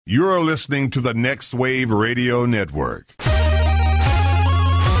You're listening to the Next Wave Radio Network. But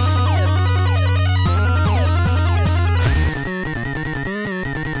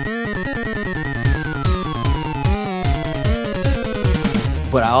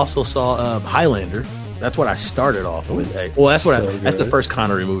I also saw Highlander. That's what I started off with. Well, that's the first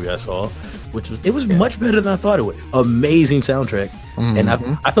Connery movie I saw, it was much better than I thought it would. Amazing soundtrack. Mm-hmm. And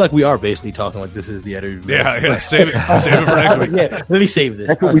I feel like we are basically talking like this is the editing bay. Yeah, save it for next week. Yeah, let me save this.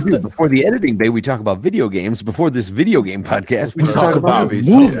 That's what we do. Before the editing bay, we talk about video games. Before this video game podcast, we just talk about movies.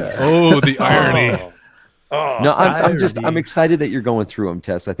 Oh, the irony. No, I'm excited that you're going through them,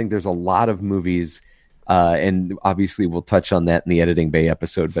 Tess. I think there's a lot of movies, and obviously we'll touch on that in the editing bay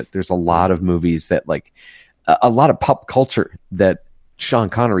episode, but there's a lot of movies that like a lot of pop culture that Sean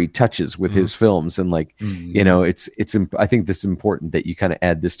Connery touches with his films, and it's I think this is important that you kind of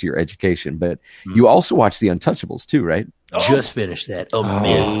add this to your education. But you also watch The Untouchables too, right? Just finished that.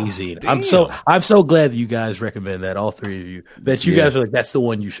 Amazing. I'm so glad that you guys recommend that, all three of you. That you guys are like, that's the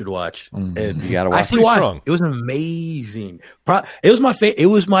one you should watch. And you gotta watch. I see why. Strong. It was amazing. It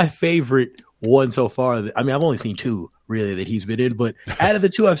was my favorite one so far. I mean, I've only seen two really that he's been in, but out of the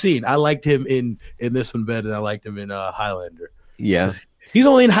two I've seen, I liked him in this one better than I liked him in Highlander. Yeah. He's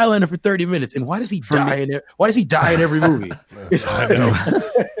only in Highlander for 30 minutes, and why does he die in it? Why does he die in every movie? I know.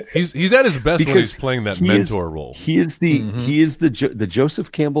 He's at his best because when he's playing that mentor role. He is the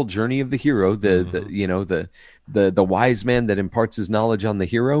Joseph Campbell journey of the hero, the wise man that imparts his knowledge on the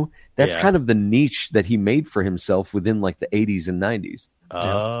hero. That's kind of the niche that he made for himself within like the 80s and 90s.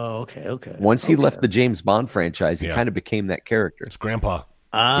 Oh, okay. Once he left the James Bond franchise, he kind of became that character. It's Grandpa.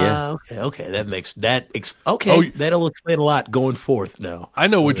 Okay. That'll explain a lot going forth now. I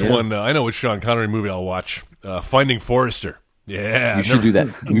know which one. I know which Sean Connery movie I'll watch. Finding Forrester. Yeah, you should do that.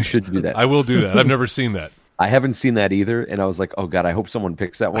 You should do that. I will do that. I've never seen that. I haven't seen that either, and I was like, oh god, I hope someone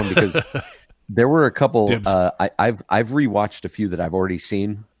picks that one because there were a couple. I've rewatched a few that I've already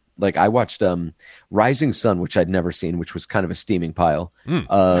seen. Like I watched Rising Sun, which I'd never seen, which was kind of a steaming pile.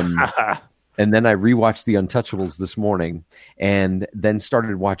 And then I rewatched The Untouchables this morning, and then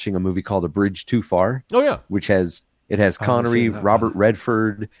started watching a movie called A Bridge Too Far. Oh yeah, which has Connery, Robert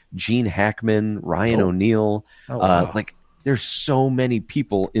Redford, Gene Hackman, Ryan O'Neal. Like there's so many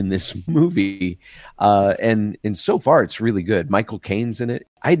people in this movie, and so far it's really good. Michael Caine's in it.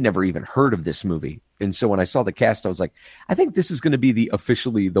 I'd never even heard of this movie. And so when I saw the cast, I was like, I think this is going to be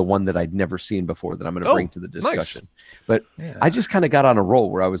officially the one that I'd never seen before that I'm going to bring to the discussion. Nice. But I just kind of got on a roll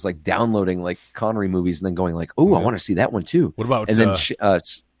where I was like downloading like Connery movies and then going like, I want to see that one too. What about? And then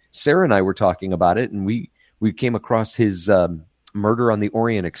Sarah and I were talking about it, and we came across his Murder on the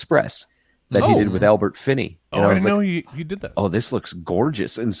Orient Express that he did with Albert Finney. And I didn't know he did that. Oh, this looks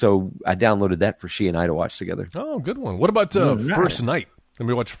gorgeous. And so I downloaded that for she and I to watch together. Oh, good one. What about First Night? Let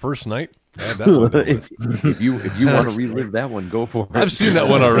me watch First Night. Add that one if you want to relive that one, go for it. I've seen that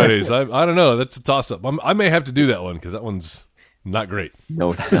one already, so I don't know. That's a toss-up. I may have to do that one because that one's not great.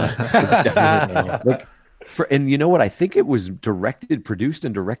 No, it's not. It's definitely not. And you know what? I think it was produced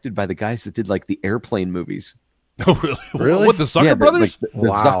and directed by the guys that did like the Airplane movies. Oh, really? What, the Zucker brothers? The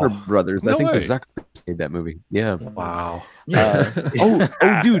Zucker brothers. No I think way. the Zucker made that movie. Yeah. Wow.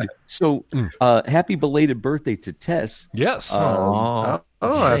 Dude. So, happy belated birthday to Tess. Yes.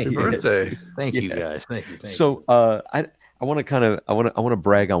 Happy birthday! Thank you guys. Thank you. So, I want to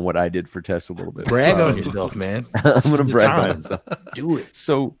brag on what I did for Tess a little bit. Brag on yourself, man. I'm going to brag on myself. Do it.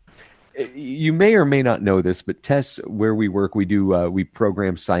 So, you may or may not know this, but Tess, where we work, we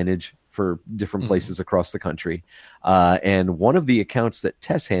program signage for different places across the country, and one of the accounts that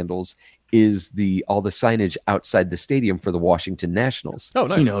Tess handles is all the signage outside the stadium for the Washington Nationals. Oh,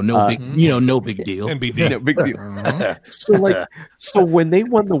 nice. No big deal. NBD. Big deal. So when they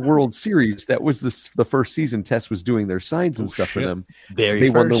won the World Series, that was the first season Tess was doing their signs and stuff for them. They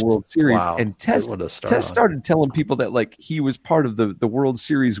won the World Series, and Tess started telling people that like he was part of the World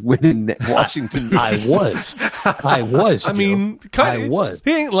Series winning Washington. I was. I mean, I was.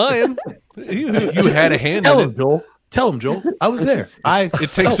 He ain't lying. You had a hand in it. Tell him, Joel. I was there.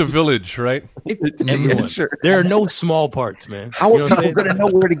 It takes a village, right? Everyone. Sure. There are no small parts, man. How are people going to know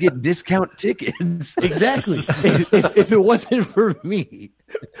where to get discount tickets? Exactly. if it wasn't for me,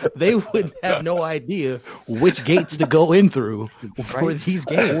 they would have no idea which gates to go in through for these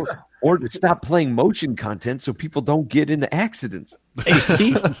games. Or to stop playing motion content so people don't get into accidents. Hey,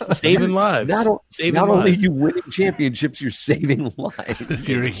 see? Saving lives. Not only you winning championships, you're saving lives.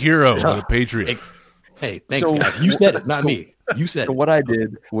 You're a hero and a patriot. Hey, thanks, guys. You said it, not me. You said it. What I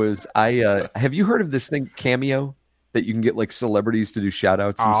did was have you heard of this thing Cameo that you can get like celebrities to do shout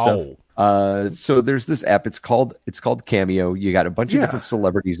outs and stuff? So there's this app. It's called Cameo. You got a bunch of different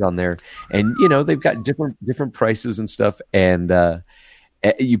celebrities on there, and they've got different prices and stuff. And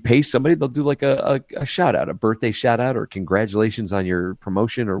you pay somebody, they'll do like a shout out, a birthday shout out, or congratulations on your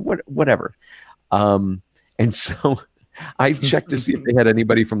promotion, or whatever. And so I checked to see if they had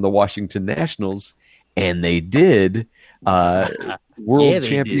anybody from the Washington Nationals, and they did. World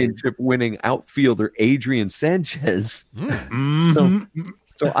championship winning outfielder Adrian Sanchez.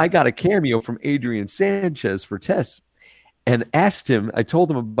 So I got a cameo from Adrian Sanchez for Tess, and asked him. I told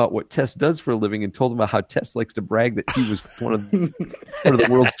him about what Tess does for a living, and told him about how Tess likes to brag that he was one of the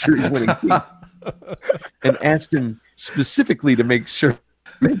World Series winning team, and asked him specifically to make sure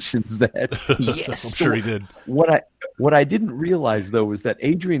he mentions that. Yes, I'm sure he did. What I didn't realize though was that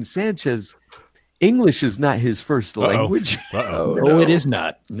Adrian Sanchez, English is not his first language. No, it is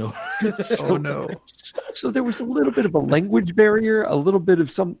not. No. So there was a little bit of a language barrier. A little bit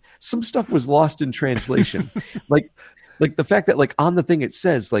of some stuff was lost in translation. like the fact that like on the thing it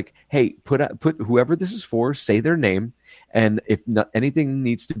says like, hey, put whoever this is for, say their name, and if anything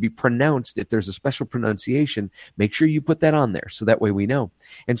needs to be pronounced, if there's a special pronunciation, make sure you put that on there so that way we know.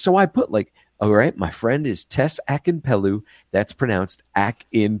 And so I put like, all right, my friend is Tess Akinpelu. That's pronounced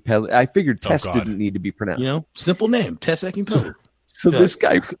Akinpelu. I figured Tess didn't need to be pronounced. Simple name, Tess Akinpelu. So this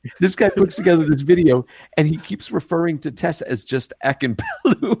guy puts together this video, and he keeps referring to Tess as just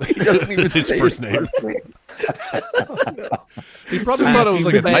Akinpelu. He doesn't even say his first name. He probably thought it was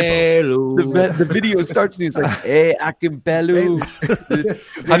like a typo. The video starts, and he's like, "Hey,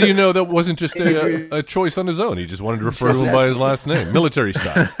 Akinpelu." How do you know that wasn't just a choice on his own? He just wanted to refer to him by his last name, military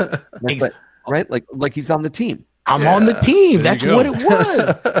style. Right? Like he's on the team. I'm on the team. That's what it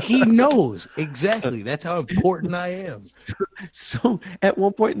was. He knows exactly. That's how important I am. So at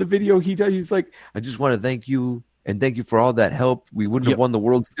one point in the video, he's like, "I just want to thank you and thank you for all that help. We wouldn't have won the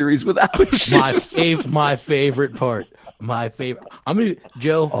World Series without you." My favorite part. My favorite. I mean,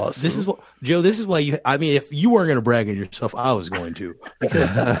 Joe. Awesome. This is why you. I mean, if you weren't going to brag on yourself, I was going to, because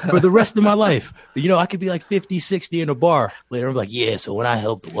for the rest of my life, I could be like 50, 60 in a bar later. I'm like, yeah. So when I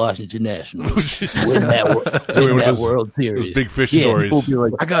helped the Washington Nationals win that World Series, those big fish stories,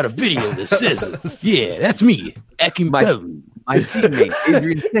 like, I got a video that says it. Yeah, that's me, Akinpelu. My teammate,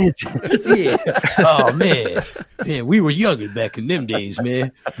 Adrian Sanchez. Yeah. Oh man, we were younger back in them days,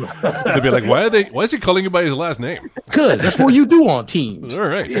 man. They'd be like, why is he calling you by his last name? Because that's what you do on teams. All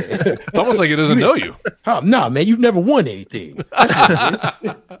right. Yeah. It's almost like he doesn't know you. Oh, nah, man, you've never won anything.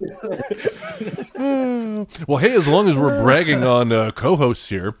 Well, hey, as long as we're bragging on co-hosts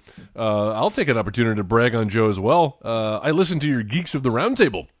here, I'll take an opportunity to brag on Joe as well. I listened to your Geeks of the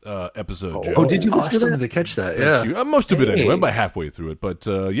Roundtable episode, Joe. Oh, did you listen to catch that? Yeah. Most of it anyway. I'm about halfway through it. But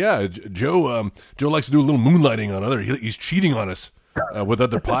Joe likes to do a little moonlighting on he's cheating on us with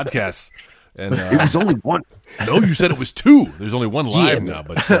other podcasts. And it was only one. No, you said it was two. There's only one live now,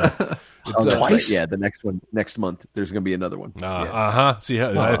 but twice. Yeah, the next one next month. There's going to be another one. See how it's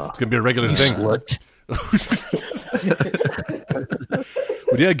going to be a regular thing.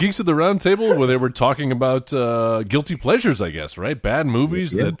 But yeah, Geeks of the Round Table, where they were talking about guilty pleasures, I guess, right? Bad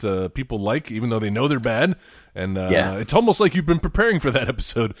movies that people like, even though they know they're bad. And it's almost like you've been preparing for that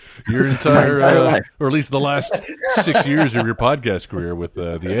episode your entire, or at least the last 6 years of your podcast career with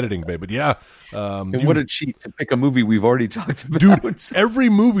the editing bay. But yeah. And what a cheat to pick a movie we've already talked about. Dude, every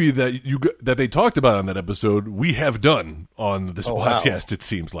movie that they talked about on that episode, we have done on this podcast, it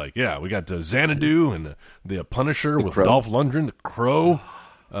seems like. Yeah, we got Xanadu and the Punisher with Dolph Lundgren, The Crow.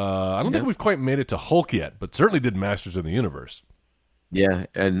 I don't think we've quite made it to Hulk yet, but certainly did Masters of the Universe. Yeah,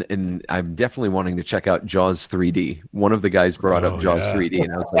 and I'm definitely wanting to check out Jaws 3D. One of the guys brought up Jaws 3D,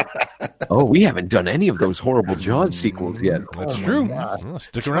 and I was like, oh, we haven't done any of those horrible Jaws sequels yet. That's true. Well,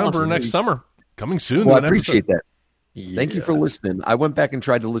 stick around for next summer. Coming soon. Well, I appreciate that. Thank you for listening. I went back and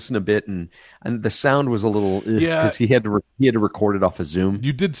tried to listen a bit, and the sound was a little because he had to record it off of Zoom.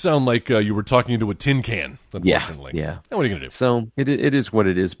 You did sound like you were talking into a tin can. Unfortunately, yeah. Now what are you gonna do? So it is what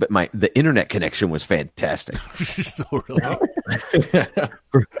it is. But the internet connection was fantastic. Oh, really?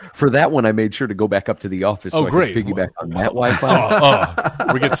 For that one, I made sure to go back up to the office so I could piggyback on that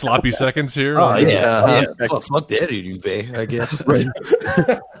Wi-Fi. We get sloppy seconds here. Fuck the editing bay, I guess. Right.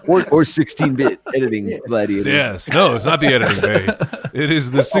 or 16-bit editing Gladiators. Yes. No, it's not the editing bay. It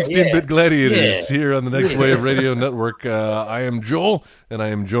is the 16-bit Gladiators here on the Next Wave Radio Network. I am Joel, and I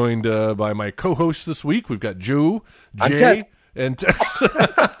am joined by my co-hosts this week. We've got Joe, Jay, and Tess.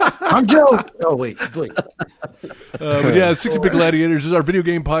 I'm Joe. Oh, wait. But yeah, 60-Bit Gladiators is our video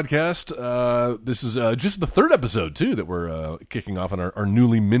game podcast. This is just the third episode, too, that we're kicking off on our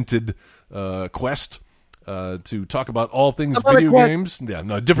newly minted quest to talk about all things video games. Yeah,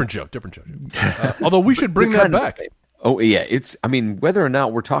 no, different joke. Although we should bring that back. Oh yeah, I mean, whether or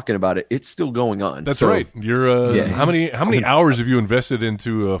not we're talking about it, it's still going on. That's right. You're how many hours have you invested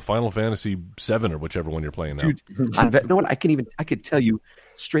into Final Fantasy VII or whichever one you're playing now? Dude, you know what? I could tell you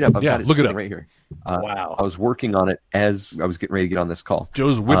straight up. I've got it look it up right here. Wow. I was working on it as I was getting ready to get on this call.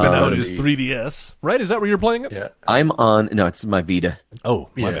 Joe's whipping out his 3DS. Right? Is that where you're playing it? Yeah. It's my Vita. Oh,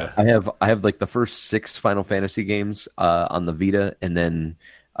 my bad. I have like the first 6 Final Fantasy games on the Vita, and then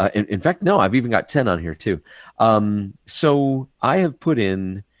in fact, no, I've even got 10 on here too. So I have put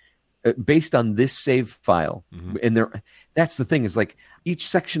in based on this save file, and that's the thing is like each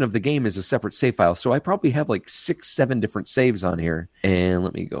section of the game is a separate save file. So I probably have like 6-7 different saves on here. And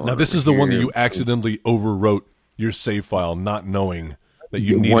let me go. Now this is the one that you accidentally overwrote your save file, not knowing that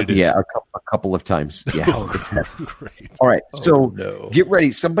you needed it. Yeah, a couple of times. Yeah. Great. All right. So get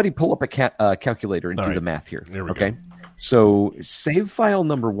ready. Somebody pull up a calculator and do the math here. There we go. So save file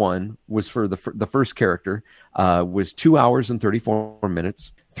number 1 was for the first character, was 2 hours and 34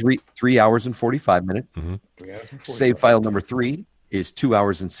 minutes, 3 hours and 45 minutes. Save file number 3 is 2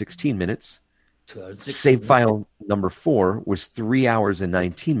 hours and 16 minutes. Save file number 4 was 3 hours and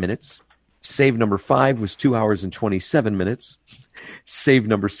 19 minutes. Save number 5 was 2 hours and 27 minutes. Save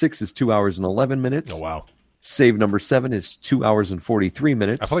number 6 is 2 hours and 11 minutes. Oh, wow. Save number 7 is 2 hours and 43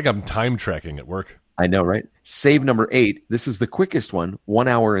 minutes. I feel like I'm time tracking at work. I know, right? Save number 8, this is the quickest one, 1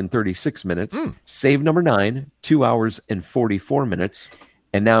 hour and 36 minutes. Save number 9, 2 hours and 44 minutes.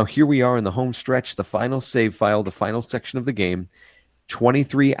 And now here we are in the home stretch, the final save file, the final section of the game,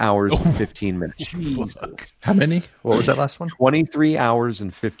 23 hours and 15 minutes. How many? What was that last one? 23 hours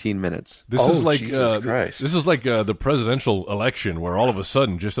and 15 minutes. This is like the presidential election where all of a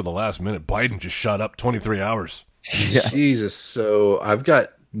sudden, just at the last minute, Biden just shot up 23 hours. Yeah. Jesus. So I've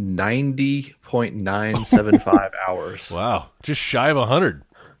got 90.975 hours. Wow. Just shy of 100.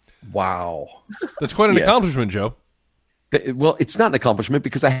 Wow. That's quite an accomplishment, Joe. Well, it's not an accomplishment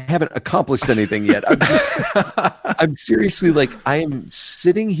because I haven't accomplished anything yet. I'm seriously I am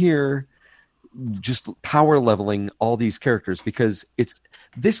sitting here just power leveling all these characters because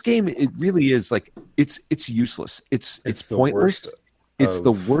this game. It really is it's useless. It's pointless. It's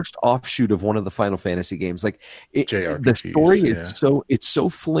the worst offshoot of one of the Final Fantasy games. The story is so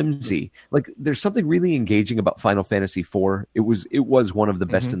flimsy. There's something really engaging about Final Fantasy IV. It was one of the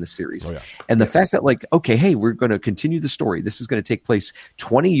best in the series. Oh, yeah. And the fact that hey, we're going to continue the story. This is going to take place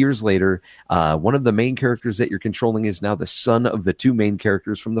 20 years later. One of the main characters that you're controlling is now the son of the 2 main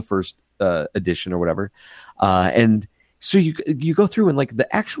characters from the first edition or whatever. And so you go through and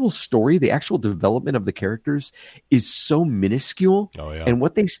the actual story, the actual development of the characters is so minuscule. Oh, yeah. And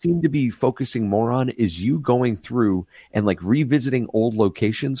what they seem to be focusing more on is you going through and revisiting old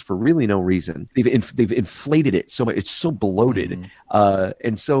locations for really no reason. They've inflated it so much. It's so bloated.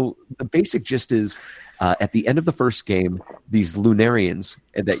 And so the basic gist is at the end of the first game, these Lunarians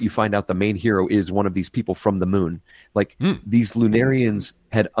that you find out the main hero is one of these people from the moon. These Lunarians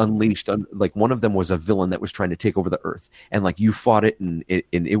had unleashed, one of them was a villain that was trying to take over the Earth, and you fought it, and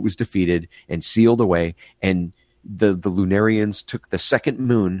it was defeated and sealed away. And the Lunarians took the second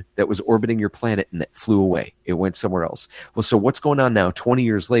moon that was orbiting your planet, and that flew away. It went somewhere else. Well, so what's going on now? 20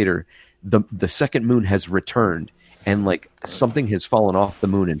 years later, the second moon has returned. And something has fallen off the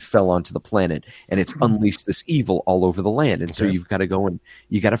moon and fell onto the planet, and it's unleashed this evil all over the land. And so you've got to go and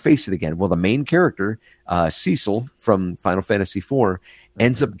you got to face it again. Well, the main character, Cecil from Final Fantasy IV,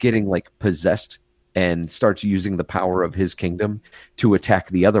 ends up getting possessed and starts using the power of his kingdom to attack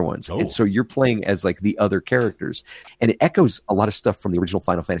the other ones. Oh. And so you're playing as the other characters, and it echoes a lot of stuff from the original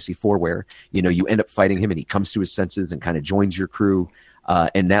Final Fantasy IV, where you end up fighting him and he comes to his senses and kind of joins your crew.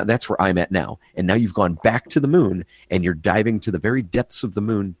 And now that's where I'm at now. And now you've gone back to the moon and you're diving to the very depths of the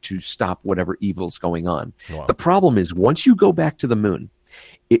moon to stop whatever evil's going on. Wow. The problem is once you go back to the moon,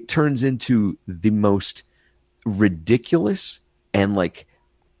 it turns into the most ridiculous and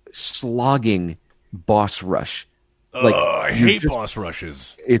slogging boss rush. I hate boss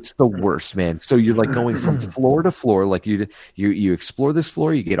rushes. It's the worst, man. So you're going from floor to floor. You explore this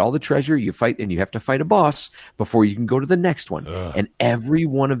floor, you get all the treasure, you fight, and you have to fight a boss before you can go to the next one. And every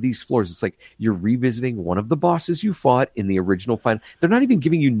one of these floors, it's you're revisiting one of the bosses you fought in the original final. They're not even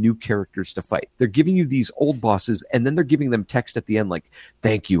giving you new characters to fight. They're giving you these old bosses, and then they're giving them text at the end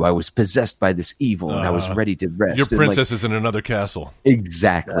 "Thank you, I was possessed by this evil, and I was ready to rest." Your princess is in another castle.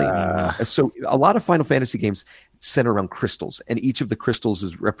 Exactly. So a lot of Final Fantasy games center around crystals, and each of the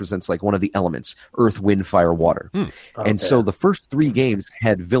crystals represents one of the elements: earth, wind, fire, water. And so the first 3 games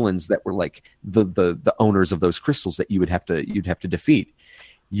had villains that were the owners of those crystals that you'd have to defeat.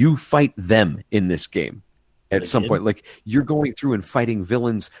 You fight them in this game, at some point. Like, you're going through and fighting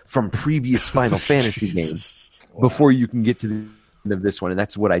villains from previous Final Fantasy games before you can get to the end of this one. And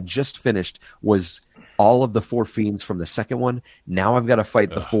that's what I just finished, was all of the 4 fiends from the second one. Now I've got to fight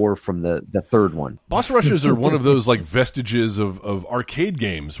the 4 from the third one. Boss rushes are one of those like vestiges of arcade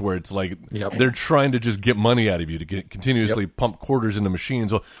games where it's like they're trying to just get money out of you to continuously pump quarters into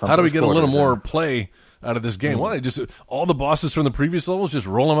machines. Well, how do we get a little more play out of this game? Well, just all the bosses from the previous levels, just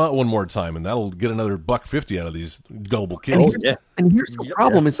roll them out one more time, and that'll get another $1.50 out of these gullible kids. And here's the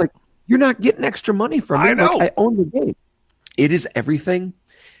problem: it's like you're not getting extra money from it. I know. Like, I own the game. It is everything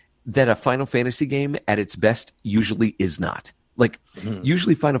that a Final Fantasy game at its best usually is not. Like,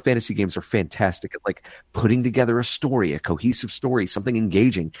 usually Final Fantasy games are fantastic at like putting together a story, a cohesive story, something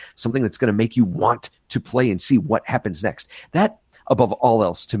engaging, something that's going to make you want to play and see what happens next. That, above all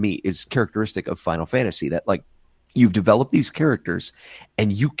else, to me, is characteristic of Final Fantasy, that like you've developed these characters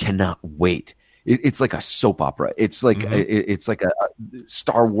and you cannot wait. It's like a soap opera. It's like it's like a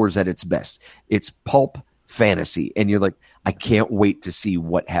Star Wars at its best. It's pulp fantasy, and you're like, I can't wait to see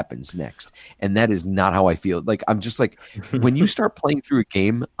what happens next. And that is not how I feel. Like, I'm just like, when you start playing through a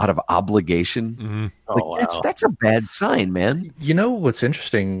game out of obligation, that's a bad sign, man. You know what's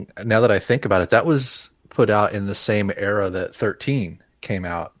interesting, now that I think about it, that was put out in the same era that 13 came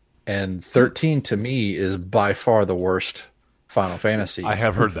out. And 13 to me is by far the worst Final Fantasy. I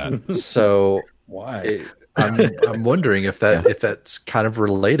have heard that. So why? I'm wondering if that's kind of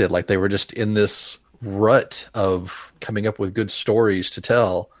related. Like, they were just in this rut of coming up with good stories to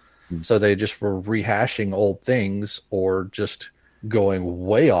tell, so they just were rehashing old things or just going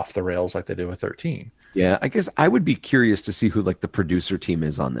way off the rails like they did with 13. Yeah, I guess I would be curious to see who like the producer team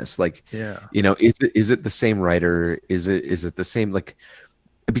is on this. Like, you know, is it the same writer? Is it the same, like,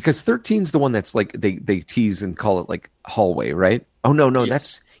 because 13's the one that's like they tease and call it like hallway, right? Oh no,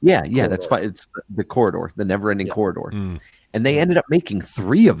 that's corridor. That's fine. It's the corridor, the never-ending corridor. And they ended up making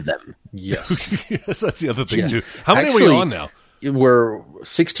 3 of them. Yes. Yes, that's the other thing too. How many are we on now? Where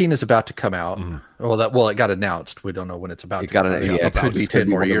 16 is about to come out. Well, it got announced. We don't know when it's about to come out. It could be 10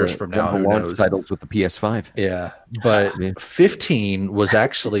 more years from now. Who knows? Titles with the PS5. Yeah, but 15 was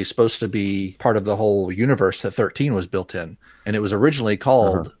actually supposed to be part of the whole universe that 13 was built in, and it was originally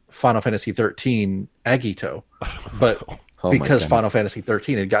called Final Fantasy 13 Agito, but because Final Fantasy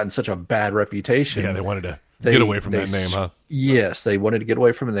 13 had gotten such a bad reputation, they wanted to get away from that name, huh? Yes, they wanted to get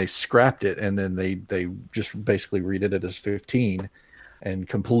away from it, and they scrapped it, and then they just basically redid it as 15 and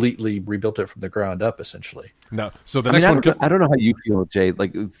completely rebuilt it from the ground up, essentially. No, so the next one... I don't know how you feel, Jay.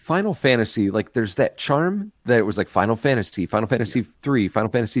 Like, Final Fantasy, like, there's that charm that it was like Final Fantasy 3, Final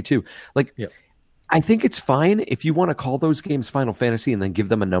Fantasy 2. Like, I think it's fine if you want to call those games Final Fantasy and then give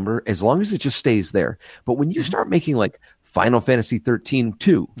them a number, as long as it just stays there. But when you start making like Final Fantasy 13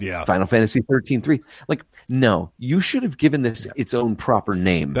 2, Final Fantasy 13 3, like, no, you should have given this its own proper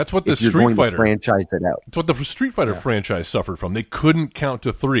name. That's what the Street Fighter franchise it out. That's what the Street Fighter franchise suffered from. They couldn't count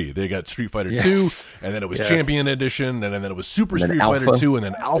to 3. They got Street Fighter 2, and then it was Champion Edition, and then it was Super Street Fighter 2, and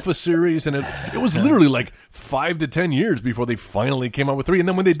then Alpha Series, and it was literally like 5 to 10 years before they finally came out with 3. And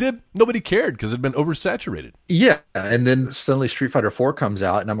then when they did, nobody cared because it had been oversaturated. Yeah, and then suddenly Street Fighter 4 comes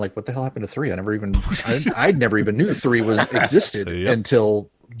out, and I'm like, what the hell happened to 3? I never even knew 3 was existed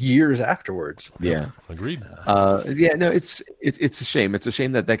until years afterwards. Yeah, agreed. It's a shame. It's a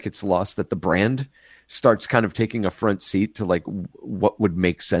shame that gets lost, that the brand starts kind of taking a front seat to like what would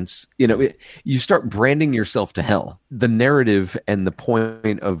make sense. You know, you start branding yourself to hell. The narrative and the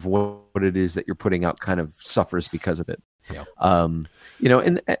point of what it is that you're putting out kind of suffers because of it. Yeah. You know,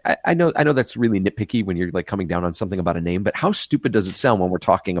 and I know that's really nitpicky when you're like coming down on something about a name, but how stupid does it sound when we're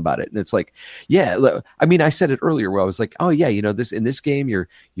talking about it? And it's like, I mean, I said it earlier where I was like, oh yeah, you know, in this game,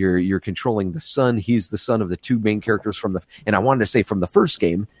 you're controlling the son. He's the son of the 2 main characters and I wanted to say from the first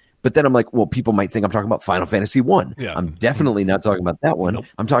game, but then I'm like, well, people might think I'm talking about Final Fantasy 1. Yeah. I'm definitely not talking about that one. Nope.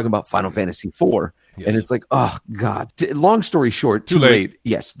 I'm talking about Final Fantasy 4. Yes. And it's like, oh God. Long story short, too late.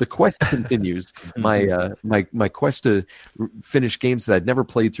 Yes, the quest continues. My quest to finish games that I'd never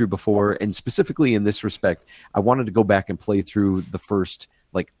played through before, and specifically in this respect, I wanted to go back and play through the first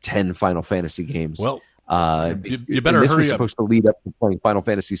like 10 Final Fantasy games. Well, you better this hurry was up. Supposed to lead up to playing Final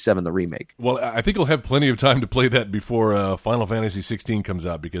Fantasy VII, the remake. Well, I think you'll have plenty of time to play that before Final Fantasy 16 comes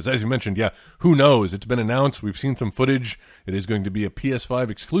out, because as you mentioned, who knows? It's been announced. We've seen some footage. It is going to be a PS5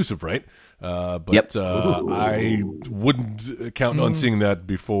 exclusive, right? But I wouldn't count on seeing that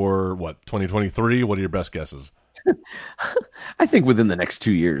before, 2023? What are your best guesses? I think within the next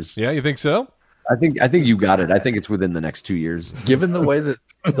 2 years. Yeah, you think so? I think you got it. I think it's within the next 2 years. Given the way that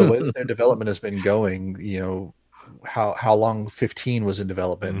their development has been going, you know, how long 15 was in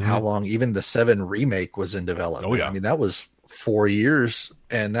development, and how long even the 7 remake was in development. Oh yeah, I mean that was 4 years,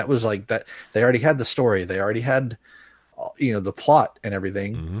 and that was like that. They already had the story, they already had, the plot and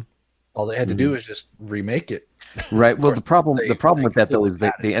everything. All they had to do was just remake it. Right. Well, the problem with that though is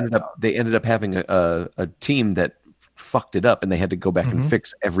that they ended up having a team that fucked it up, and they had to go back and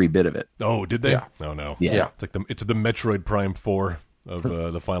fix every bit of it. Oh, did they? Yeah. Oh no. Yeah. It's the Metroid Prime 4 of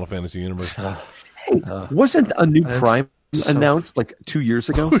the Final Fantasy universe. Wasn't a new Prime announced like 2 years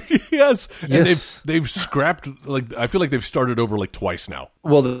ago? Yes. And they've scrapped, like, I feel like they've started over like twice now.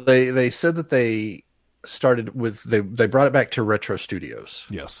 Well, they said that they started with they brought it back to Retro Studios.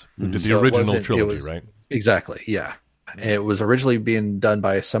 Yes. Did the original trilogy, right? Exactly. Yeah. And it was originally being done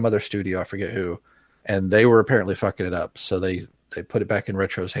by some other studio, I forget who, and they were apparently fucking it up, so they put it back in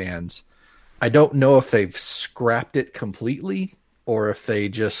Retro's hands. I don't know if they've scrapped it completely or if they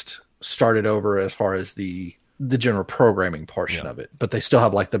just started over as far as the general programming portion of it, but they still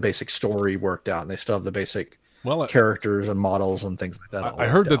have like the basic story worked out, and they still have the basic characters and models and things like that. I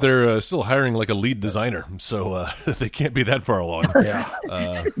heard that they're still hiring like a lead designer, so they can't be that far along.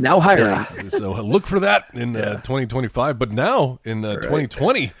 Now hiring. So look for that in 2025. But now in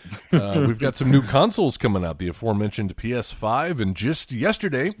 2020, we've got some new consoles coming out. The aforementioned PS5, and just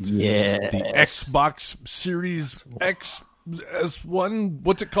yesterday, the Xbox Series X. S1,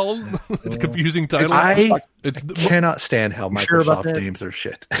 what's it called? It's a confusing title. I cannot stand how Microsoft names their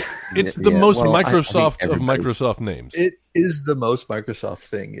shit. It's the most Microsoft of Microsoft names. It is the most Microsoft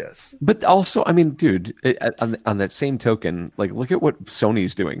thing, yes. But also, I mean, dude, on that same token, like, look at what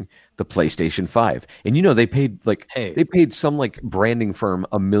Sony's doing. The PlayStation 5, and they paid some like branding firm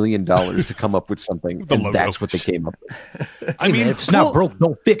 $1 million to come up with something, and logo. That's what they came up with. I mean, if it's not broke,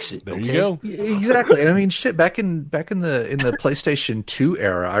 don't fix it. There you go. Exactly. And I mean, shit. Back in the PlayStation 2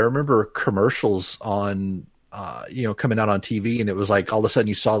 era, I remember commercials on, coming out on TV, and it was like all of a sudden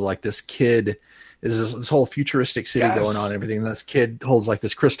you saw like this kid. Is this whole futuristic city going on and everything? And this kid holds like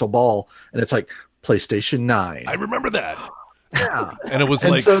this crystal ball, and it's like PlayStation 9. I remember that. Yeah, and it was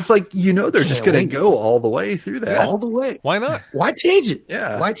so it's like they're just going to go all the way through that. All the way. Why not? Why change it?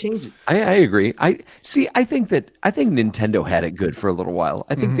 Yeah, why change it? I agree. I think Nintendo had it good for a little while.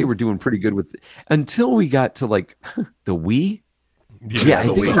 I think they were doing pretty good with until we got to like the Wii. Yeah, I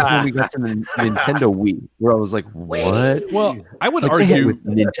think it was when we got to the Nintendo Wii, where I was like, "What?" Well, I would argue with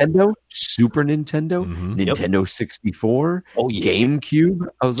Nintendo, Super Nintendo, Nintendo 64, GameCube.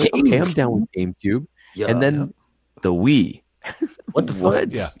 I was like, "Okay, I'm down with GameCube," and then the Wii.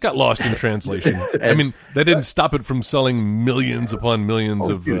 What? Yeah, got lost in translation. I mean, that didn't stop it from selling millions upon millions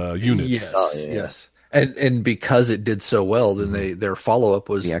of units. Yes. And because it did so well, then their follow up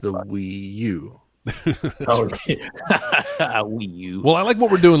was the Wii U. Wii U. Well, I like what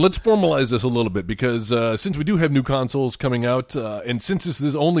we're doing. Let's formalize this a little bit, because since we do have new consoles coming out, and since this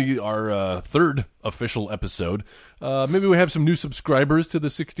is only our third official episode, maybe we have some new subscribers to the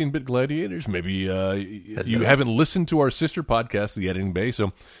 16-Bit Gladiators. Maybe you haven't listened to our sister podcast, The Editing Bay,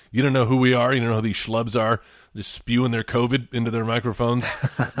 so you don't know who we are. You don't know who these schlubs are, just spewing their COVID into their microphones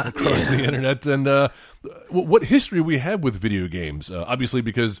across the internet. And what history we have with video games. Obviously,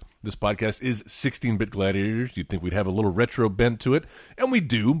 because this podcast is 16-Bit Gladiators, you'd think we'd have a little retro bent to it, and we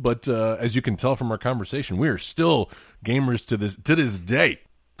do. But as you can tell from our conversation, we are still gamers to this day.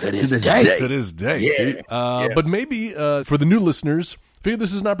 To this day. Yeah. But maybe for the new listeners, I figure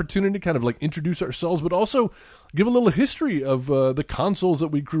this is an opportunity to kind of like introduce ourselves, but also give a little history of the consoles that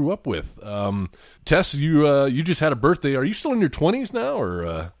we grew up with. Tess, you just had a birthday. Are you still in your 20s now,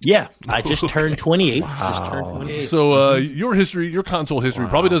 or? Yeah, I just turned 28. Wow. So your console history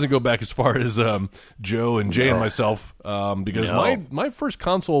probably doesn't go back as far as Joe and Jay and myself, because my first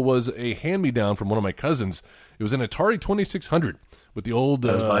console was a hand-me-down from one of my cousins. It was an Atari 2600 with the old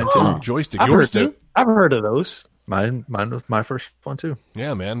joystick. Yours too? I've heard of those. Mine was my first one too.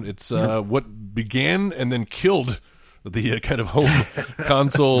 Yeah, man. It's what began and then killed the kind of home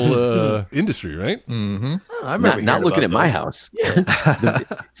console industry, right? Mm-hmm. I remember not looking at my house. Yeah.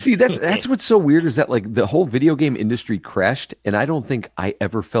 See, that's what's so weird is that like the whole video game industry crashed, and I don't think I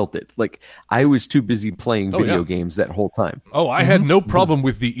ever felt it. Like I was too busy playing video games that whole time. Oh, I had no problem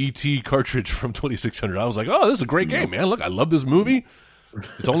with the ET cartridge from 2600. I was like, oh, this is a great game, man. Look, I love this movie.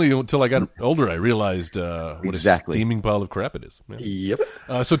 It's only until I got older I realized what a steaming pile of crap it is. Man. Yep.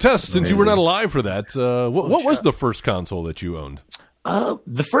 So, Tess, since you were not alive for that, what was the first console that you owned?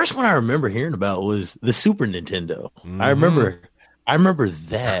 The first one I remember hearing about was the Super Nintendo. Mm-hmm. I remember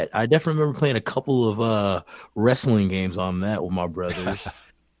that. I definitely remember playing a couple of wrestling games on that with my brothers.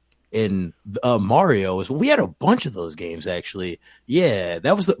 And Mario we had a bunch of those games actually. Yeah,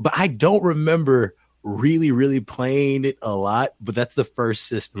 that was but I don't remember really, really playing it a lot, but that's the first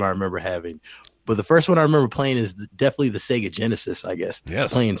system I remember having. But the first one I remember playing is definitely the Sega Genesis, I guess.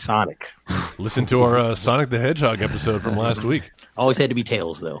 Yes. Playing Sonic. Listen to our Sonic the Hedgehog episode from last week. Always had to be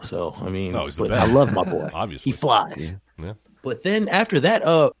Tails, though. So, I mean, he's the but best. I love my boy. Obviously. He flies. Yeah. But then after that,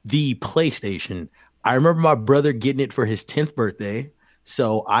 the PlayStation, I remember my brother getting it for his 10th birthday.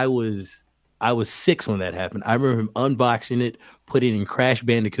 So I was 6 when that happened. I remember him unboxing it, putting it in Crash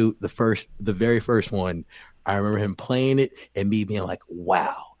Bandicoot, the very first one. I remember him playing it and me being like,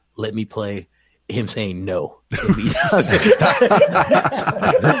 wow, let me play. Him saying no.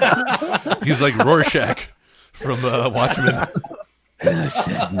 He's like Rorschach from Watchmen. I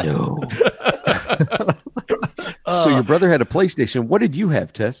said no. So your brother had a PlayStation. What did you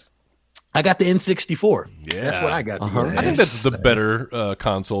have, Tess? I got the N64. Yeah. That's what I got. I think that's the better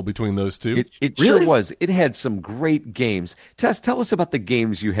console between those two. It really? Sure was. It had some great games. Tess, tell us about the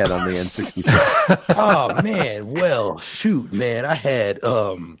games you had on the N64. Oh, man. Well, shoot, man. I had...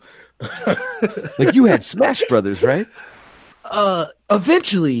 Like you had Smash Brothers, right?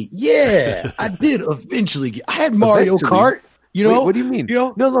 Eventually, yeah, I did. Eventually, I had Mario Kart. You know, wait, what do you mean?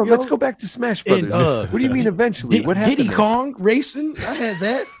 No. Let's go back to Smash Brothers. And, what do you mean eventually? What happened? Diddy Kong Racing. I had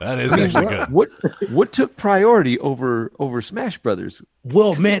that. That is actually good. What took priority over Smash Brothers?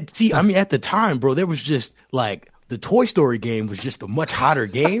 Well, man, see, I mean, at the time, bro, there was just like the Toy Story game was just a much hotter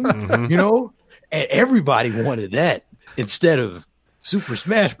game, you know, and everybody wanted that instead of Super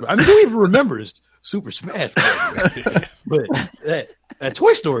Smash Bros. I mean, who even remembers Super Smash Bros? But that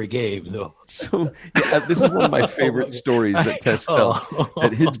Toy Story game, though. So this is one of my favorite stories that Tess tells.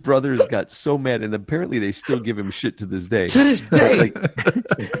 That his brothers got so mad, and apparently they still give him shit to this day. To this day,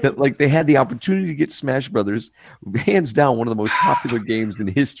 that they had the opportunity to get Smash Brothers, hands down one of the most popular games in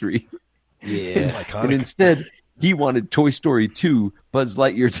history. Yeah, it's iconic. And instead, he wanted Toy Story 2, Buzz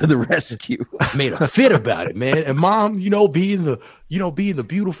Lightyear to the rescue. Made a fit about it, man. And mom, being the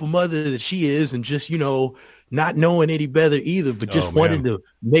beautiful mother that she is, and just, not knowing any better either, but just wanting to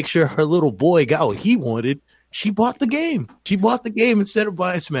make sure her little boy got what he wanted. She bought the game. She bought the game instead of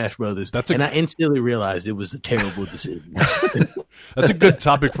buying Smash Brothers. And I instantly realized it was a terrible decision. That's a good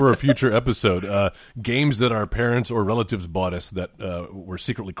topic for a future episode. Games that our parents or relatives bought us that were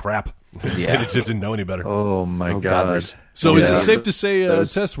secretly crap. They just didn't know any better. Oh my gosh. So is it safe to say,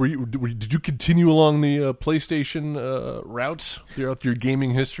 Tess, did you continue along the PlayStation route throughout your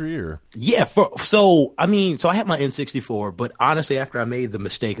gaming history, or? Yeah. So I had my N64, but honestly, after I made the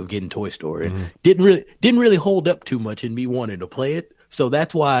mistake of getting Toy Story, it didn't really hold up too much in me wanting to play it. So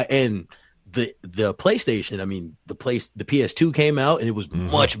that's why. And the PlayStation, the PS2 came out, and it was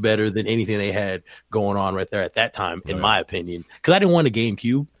much better than anything they had going on right there at that time, in my opinion. Because I didn't want a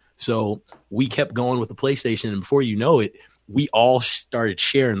GameCube. So we kept going with the PlayStation, and before you know it, we all started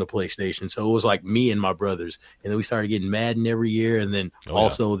sharing the PlayStation. So it was like me and my brothers, and then we started getting Madden every year, and then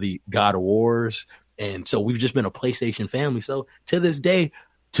also the God of Wars. And so we've just been a PlayStation family. So to this day,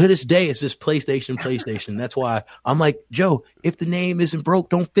 it's just PlayStation. That's why I'm like, Joe, if the name isn't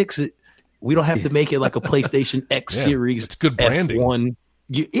broke, don't fix it. We don't have to make it like a PlayStation X series. It's good branding. F1.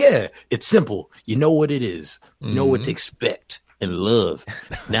 It's simple. You know what it is. You know what to expect. And love.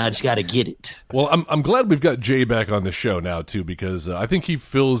 Now I just got to get it. Well, I'm glad we've got Jay back on the show now too, because I think he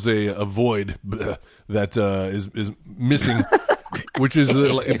fills a void that is missing, which is the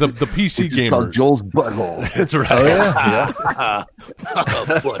PC which gamer. Is called Joel's butthole. That's right. Oh, yeah.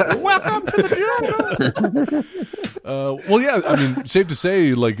 Welcome to the show. Well, yeah. Safe to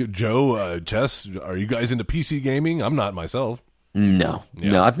say, like Joe, Tess, are you guys into PC gaming? I'm not myself. No.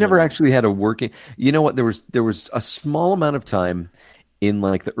 I've never actually had a working. You know what? There was a small amount of time in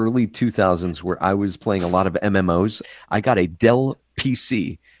like the early 2000s where I was playing a lot of MMOs. I got a Dell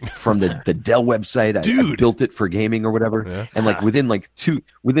PC from the Dell website. I built it for gaming or whatever, and like within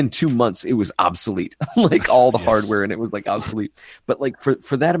 2 months it was obsolete. Like all the hardware, and it was like obsolete. But like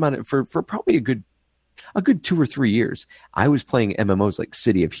for that amount for probably a good 2 or 3 years, I was playing MMOs like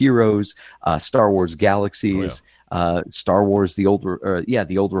City of Heroes, Star Wars Galaxies. Star Wars, the Old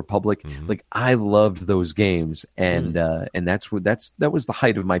Republic. Like I loved those games, and that was the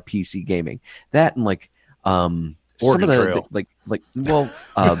height of my PC gaming. That and like some of the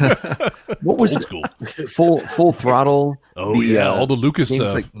what was old school? Full Throttle. Oh all the Lucas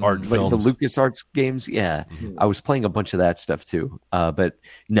art films, the LucasArts games. Yeah, I was playing a bunch of that stuff too. But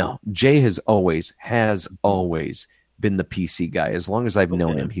no, Jay has always been the PC guy. As long as I've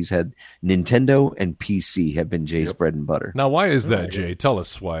known him, he's had Nintendo and PC have been Jay's bread and butter. Now, why is that, Jay? Tell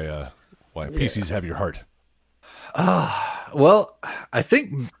us why PCs have your heart. Well, I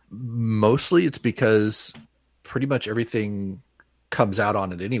think mostly it's because pretty much everything comes out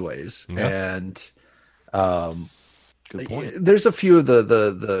on it anyways. And Good point. There's a few of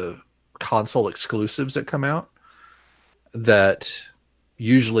the console exclusives that come out that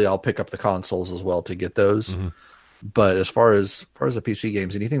usually I'll pick up the consoles as well to get those. Mm-hmm. But as far as the PC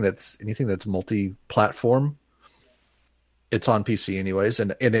games, anything that's multi-platform, it's on PC anyways,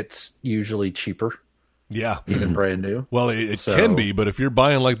 and it's usually cheaper. Yeah, even brand new. Well, it can be, but if you're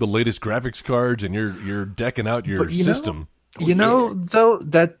buying like the latest graphics cards and you're decking out your system, though,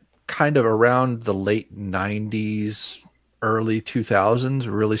 that kind of around the late 90s, early 2000s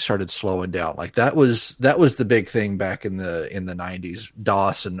really started slowing down. Like that was the big thing back in the 90s,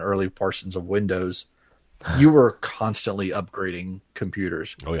 DOS and early portions of Windows. You were constantly upgrading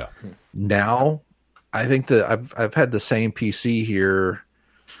computers. Oh yeah. Now, I think that I've had the same PC here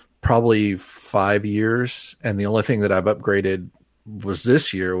probably 5 years, and the only thing that I've upgraded was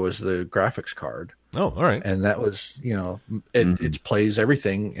this year was the graphics card. Oh, all right. And that was, it plays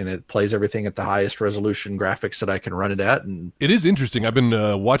everything, and it plays everything at the highest resolution graphics that I can run it at. And it is interesting. I've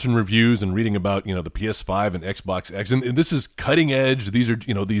been watching reviews and reading about, the PS5 and Xbox X, and this is cutting edge. These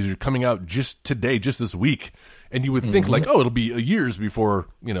are coming out just today, just this week. And you would think like, it'll be years before,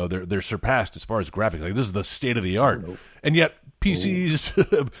 they're surpassed as far as graphics. Like this is the state of the art. And yet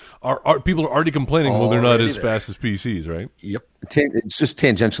PCs are people are already complaining, well, they're not as fast as PCs, right? Yep. It's just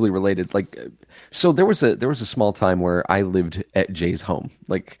tangentially related. Like, so there was a small time where I lived at Jay's home.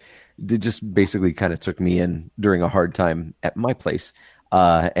 Like, they just basically kind of took me in during a hard time at my place.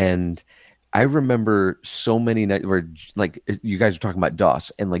 And I remember so many nights where, like, you guys were talking about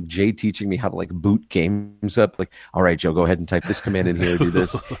DOS and like Jay teaching me how to like boot games up. Like, all right, Joe, go ahead and type this command in here, do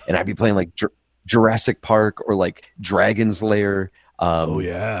this, and I'd be playing like Jurassic Park or like Dragon's Lair. Oh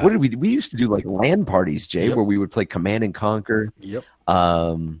yeah. What did we used to do like LAN parties, Jay, where we would play Command and Conquer. Yep.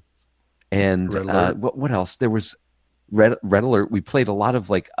 And what else? There was Red Alert. We played a lot of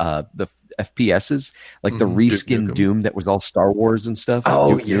like the FPSs, like the reskin Doom that was all Star Wars and stuff.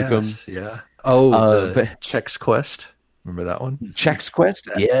 Oh Duke yes, Nukem. yeah. Oh, the Chex Quest. Remember that one? Chex Quest.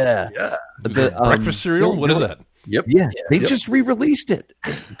 Yeah. Yeah. The breakfast cereal. What is that? Yep. Yeah. They just re-released it.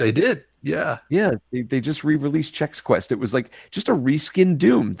 They did. Yeah. Yeah. They just re-released Chex Quest. It was like just a reskin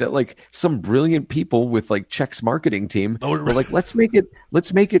Doom that like some brilliant people with like Chex marketing team were like, let's make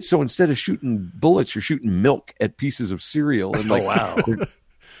it so instead of shooting bullets, you're shooting milk at pieces of cereal. And like, wow.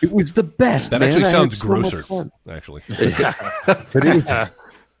 It was the best. That actually sounds grosser. Actually, but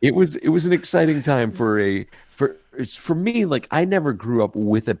it was an exciting time for me. Like, I never grew up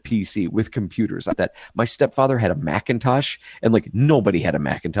with a PC with computers like that. My stepfather had a Macintosh, and like nobody had a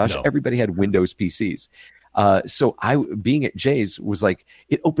Macintosh. No. Everybody had Windows PCs. So being at Jay's was like,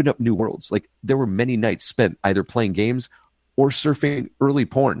 it opened up new worlds. Like, there were many nights spent either playing games or surfing early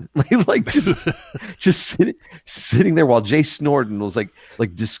porn, like just sitting there while Jay snored and was like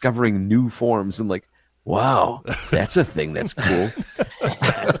discovering new forms and like, wow, that's a thing that's cool.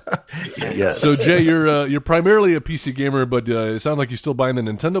 Yes. So Jay, you're primarily a PC gamer, but it sounds like you're still buying the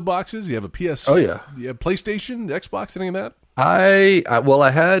Nintendo boxes. You have a PS. Oh yeah. You have PlayStation, the Xbox, anything of that? I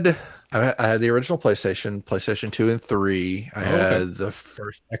had the original PlayStation 2 and 3. I had the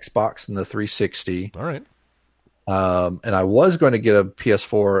first Xbox and the 360. All right. And I was going to get a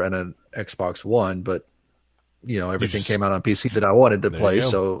PS4 and an Xbox One, but everything came out on PC that I wanted to play,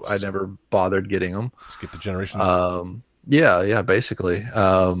 so I never bothered getting them. Skip the generation. Yeah, basically.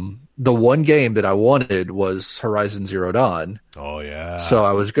 The one game that I wanted was Horizon Zero Dawn. Oh yeah. So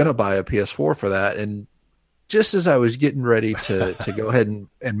I was going to buy a PS4 for that, and just as I was getting ready to go ahead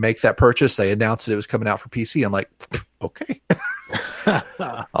and make that purchase, they announced that it was coming out for PC. I'm like, okay.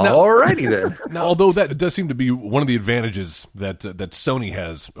 Alrighty then. Now, although that does seem to be one of the advantages that Sony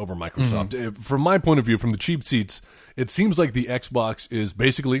has over Microsoft, from my point of view, from the cheap seats, it seems like the Xbox is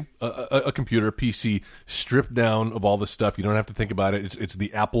basically a computer, PC, stripped down of all the stuff. You don't have to think about it. It's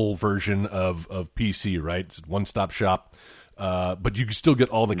the Apple version of PC, right? It's one-stop shop, but you can still get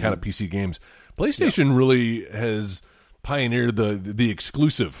all the kind of PC games. PlayStation really has pioneered the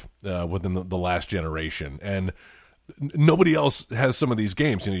exclusive within the last generation, and nobody else has some of these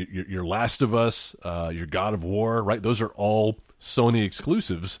games. Your Last of Us, your God of War, right? Those are all Sony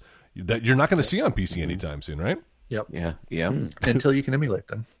exclusives that you're not going to see on PC anytime soon, right? Yep. Yeah. Until you can emulate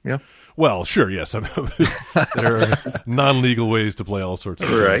them. Yeah. Well, sure, yes. There are non-legal ways to play all sorts of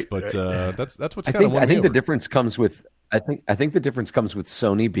games, but that's what's kind of. I think the difference comes with. I think the difference comes with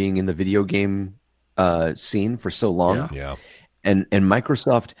Sony being in the video game scene for so long. Yeah. And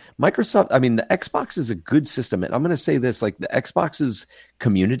Microsoft, I mean, the Xbox is a good system. And I'm going to say this, like the Xbox's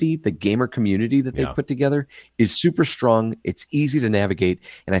community, the gamer community that they've put together is super strong. It's easy to navigate.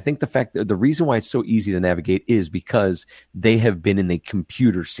 And I think the reason why it's so easy to navigate is because they have been in the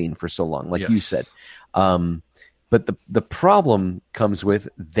computer scene for so long, like you said. But the problem comes with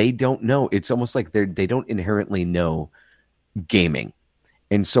they don't know. It's almost like they don't inherently know gaming.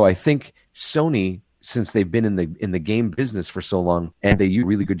 And so I think Sony, since they've been in the game business for so long, and they do a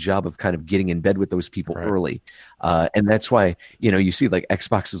really good job of kind of getting in bed with those people early, and that's why you see like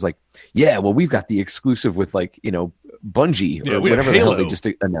Xbox is like, well, we've got the exclusive with like Bungie or whatever the hell they just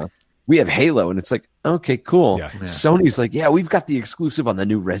announced. We have Halo, and it's like, okay, cool. Sony's like, we've got the exclusive on the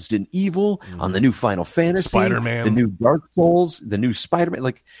new Resident Evil, on the new Final Fantasy, Spider-Man, the new Dark Souls, the new Spider-Man,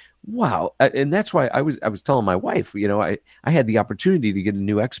 like. Wow. And that's why I was telling my wife, I had the opportunity to get a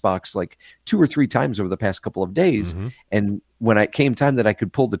new Xbox like 2 or 3 times over the past couple of days. And when it came time that I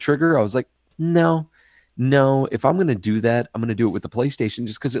could pull the trigger, I was like, no, if I'm going to do that, I'm going to do it with the PlayStation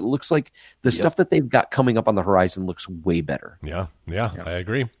just because it looks like the stuff that they've got coming up on the horizon looks way better. Yeah, I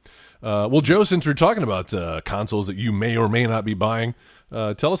agree. Well, Joe, since we're talking about consoles that you may or may not be buying,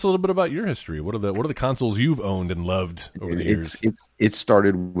 tell us a little bit about your history. What are the consoles you've owned and loved over the years? It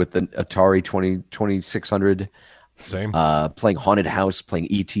started with the Atari 2600. Same. Playing Haunted House, playing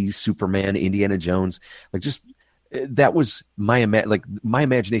E.T., Superman, Indiana Jones. Like just that was my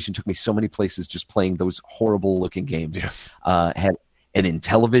imagination took me so many places just playing those horrible looking games. Yes. And in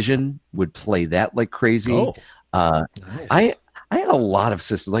television would play that like crazy. Oh, nice. I had a lot of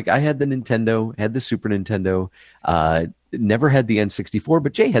systems. Like I had the Nintendo, had the Super Nintendo, never had the N64,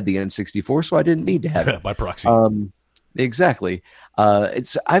 but Jay had the N64, so I didn't need to have it. By proxy. Exactly.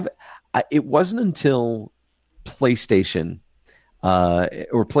 It wasn't until PlayStation,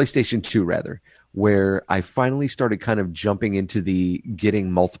 or PlayStation 2 rather, where I finally started kind of jumping into the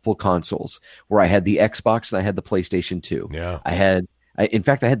getting multiple consoles, where I had the Xbox and I had the PlayStation 2. Yeah. In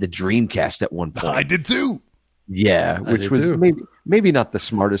fact, I had the Dreamcast at one point. I did too. Yeah, which was maybe not the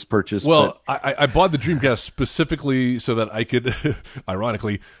smartest purchase. Well, but... I bought the Dreamcast specifically so that I could,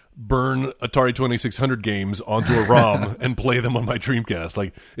 ironically, burn Atari 2600 games onto a ROM and play them on my Dreamcast.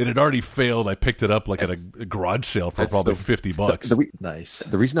 Like it had already failed. I picked it up like at a garage sale for probably $50. Nice.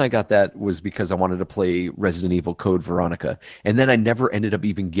 The reason I got that was because I wanted to play Resident Evil Code Veronica, and then I never ended up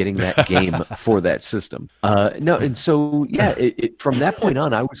even getting that game for that system. And so from that point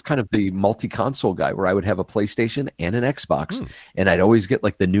on, I was kind of the multi-console guy, where I would have a PlayStation and an Xbox, and I'd always get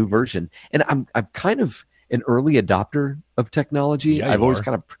like the new version. And I'm kind of an early adopter of technology. Yeah, I've always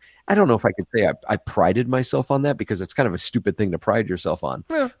kind of, I don't know if I could say I prided myself on that, because it's kind of a stupid thing to pride yourself on.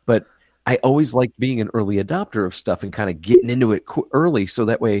 Yeah. But I always liked being an early adopter of stuff and kind of getting into it early, so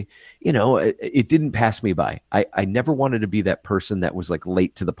that way, it didn't pass me by. I never wanted to be that person that was like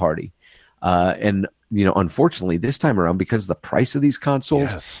late to the party. And unfortunately, this time around, because the price of these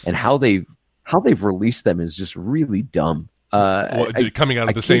consoles and how they've released them is just really dumb. Coming out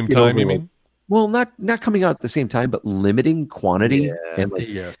at the same time, you mean? Well, not coming out at the same time, but limiting quantity. And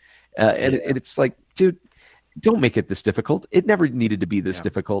it's like, dude, don't make it this difficult. It never needed to be this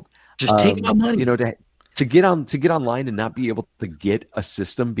difficult. Just take my money. To get online and not be able to get a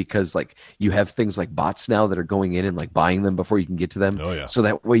system, because like you have things like bots now that are going in and like buying them before you can get to them. Oh, yeah. So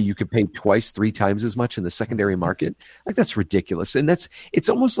that way you could pay 2-3 times as much in the secondary market. Like that's ridiculous. And it's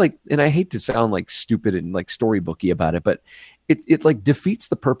almost like, and I hate to sound like stupid and like storybooky about it, but it like defeats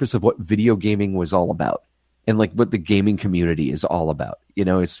the purpose of what video gaming was all about. And like what the gaming community is all about,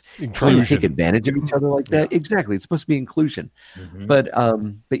 it's inclusion. Trying to take advantage of each other like that. Exactly, it's supposed to be inclusion. But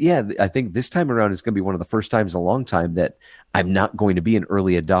yeah, I think this time around is going to be one of the first times in a long time that I'm not going to be an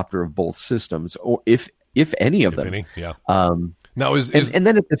early adopter of both systems, or if any of them. Any, yeah. Now and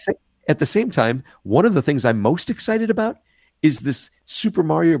then at the same time, one of the things I'm most excited about is this Super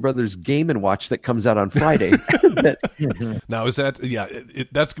Mario Brothers Game & Watch that comes out on Friday. Now, is that,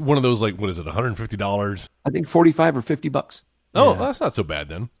 that's one of those, like, what is it, $150? I think $45 or $50. Oh, that's not so bad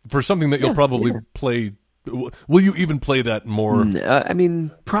then. For something that you'll probably play. Will you even play that more? I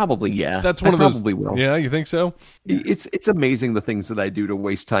mean, probably, yeah. That's one of those. Probably will. Yeah, you think so? It's amazing the things that I do to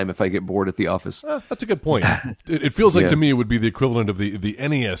waste time if I get bored at the office. That's a good point. It feels like to me it would be the equivalent of the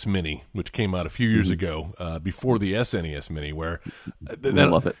NES Mini, which came out a few years ago, before the SNES Mini, where I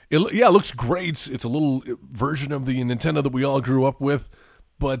love it. It looks great. It's a little version of the Nintendo that we all grew up with.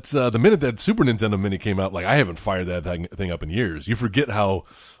 But the minute that Super Nintendo Mini came out, like I haven't fired that thing up in years. You forget how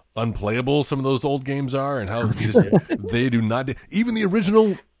unplayable some of those old games are, and how they do not. Even the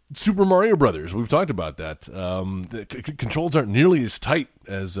original Super Mario Brothers, we've talked about that. The controls aren't nearly as tight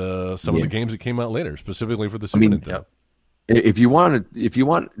as some of the games that came out later, specifically for the Super Nintendo. If you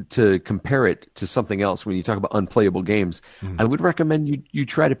want to compare it to something else, when you talk about unplayable games, I would recommend you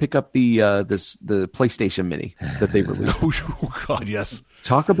try to pick up the PlayStation Mini that they released. Oh God, yes.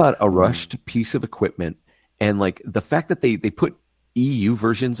 Talk about a rushed piece of equipment, and like the fact that they put EU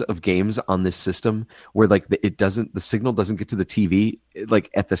versions of games on this system where like the signal doesn't get to the TV like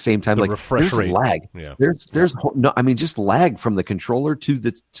at the same time. The like refresh there's rate. lag. Yeah. There's no. I mean, just lag from the controller to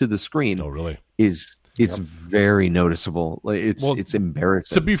the screen. Oh, really? It's very noticeable. Like it's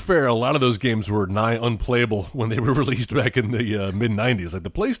embarrassing. To be fair, a lot of those games were nigh unplayable when they were released back in the mid '90s. Like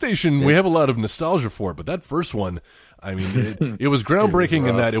the PlayStation, we have a lot of nostalgia for it, but that first one, I mean, it was groundbreaking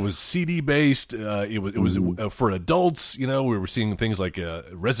in that it was CD based. It was for adults. You know, we were seeing things like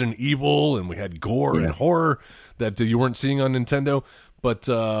Resident Evil, and we had gore and horror that you weren't seeing on Nintendo. But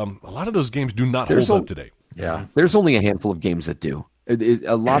a lot of those games do not hold up today. Yeah, there's only a handful of games that do.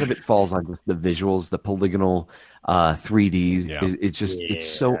 A lot of it falls on just the visuals, the polygonal 3D. Yeah. It's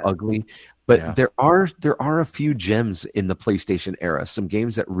so ugly. But there are a few gems in the PlayStation era, some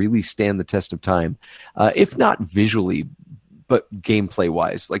games that really stand the test of time, if not visually, but gameplay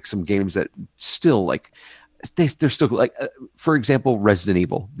wise. Like some games that still like they're still like, for example, Resident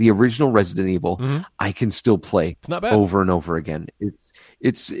Evil, the original Resident Evil. I can still play. It's not bad. Over and over again.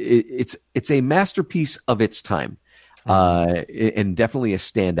 It's a masterpiece of its time. And definitely a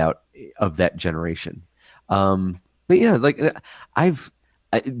standout of that generation. But yeah, like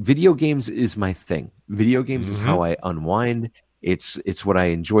video games is my thing. Video games is how I unwind. It's what I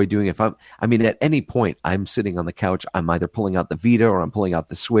enjoy doing. At any point I'm sitting on the couch, I'm either pulling out the Vita or I'm pulling out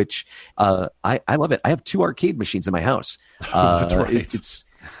the Switch. I love it. I have 2 arcade machines in my house. That's right. It's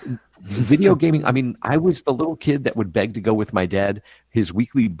video gaming. I mean, I was the little kid that would beg to go with my dad. His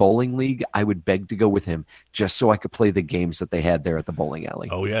weekly bowling league, I would beg to go with him just so I could play the games that they had there at the bowling alley.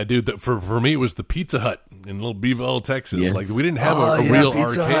 Oh yeah, dude. For me, it was the Pizza Hut in Little Beeville, Texas. Yeah. Like we didn't have a real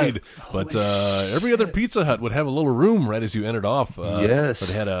Pizza arcade, Hut. but every other Pizza Hut would have a little room right as you entered off. Yes, but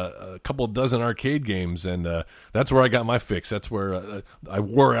it had a couple dozen arcade games, and that's where I got my fix. That's where I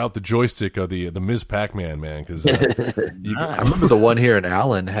wore out the joystick of the Ms. Pac-Man, man. Because I remember the one here in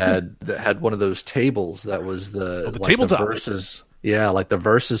Allen had one of those tables that was the tabletop versus. Yeah, like the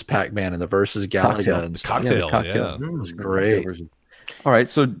versus Pac-Man and the versus Galaga and stuff. cocktail. It was great. All right,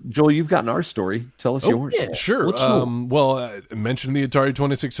 so Joel, you've gotten our story. Tell us yours. yeah. Sure. Well, I mentioned the Atari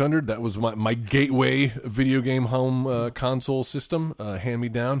 2600. That was my gateway video game home console system,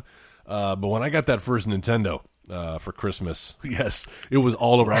 hand-me-down. But when I got that first Nintendo for Christmas, yes, it was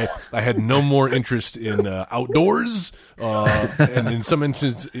all over. I had no more interest in outdoors, and in some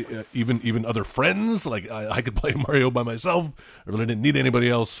instances, even other friends. Like I could play Mario by myself. I really didn't need anybody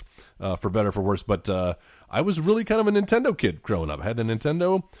else, for better or for worse. But I was really kind of a Nintendo kid growing up. I had the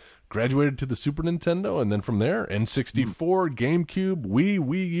Nintendo, graduated to the Super Nintendo, and then from there, N64, GameCube,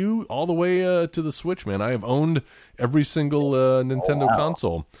 Wii U, all the way to the Switch, man. I have owned every single Nintendo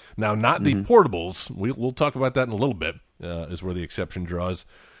console. Now, not the portables. We'll talk about that in a little bit, is where the exception draws.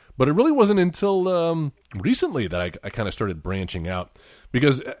 But it really wasn't until recently that I kind of started branching out.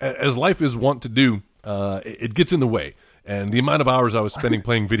 Because as life is wont to do, it gets in the way. And the amount of hours I was spending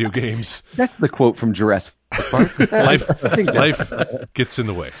playing video games. That's the quote from Jurassic Park. life gets in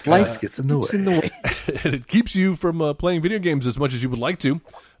the way. Life gets in the way. And it keeps you from playing video games as much as you would like to.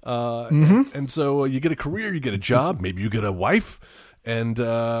 And so you get a career, you get a job, maybe you get a wife, and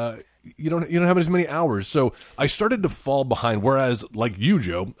you don't have as many hours. So I started to fall behind. Whereas, like you,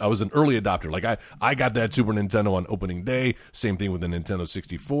 Joe, I was an early adopter. Like I got that Super Nintendo on opening day. Same thing with the Nintendo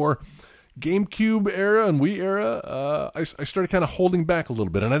 64. GameCube era and Wii era, I started kind of holding back a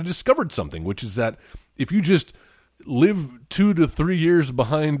little bit, and I discovered something, which is that if you just live 2 to 3 years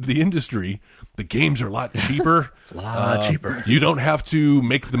behind the industry, the games are a lot cheaper. Cheaper. You don't have to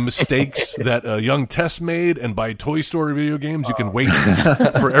make the mistakes that young Tess made and buy Toy Story video games. You can wait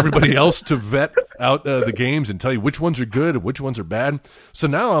for everybody else to vet out the games and tell you which ones are good and which ones are bad. So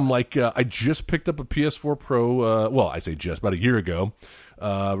now I'm like, I just picked up a PS4 Pro. Well, I say just about a year ago.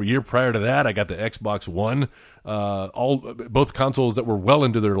 A year prior to that, I got the Xbox One. Both consoles that were well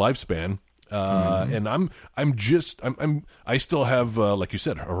into their lifespan. And I still have, like you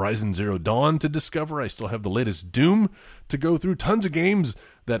said, Horizon Zero Dawn to discover. I still have the latest Doom to go through. Tons of games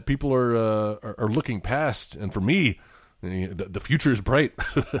that people are looking past. And for me, the future is bright.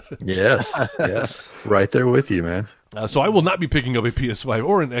 Yes, right there with you, man. So I will not be picking up a PS5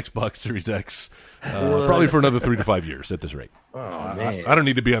 or an Xbox Series X, probably for another 3 to 5 years at this rate. Oh man, I don't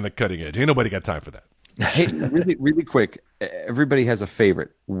need to be on the cutting edge. Ain't nobody got time for that. Hey, really, really quick. Everybody has a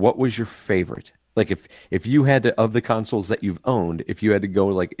favorite. What was your favorite? Like if you had to, of the consoles that you've owned, if you had to go,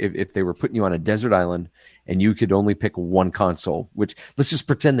 like if they were putting you on a desert island and you could only pick one console, which let's just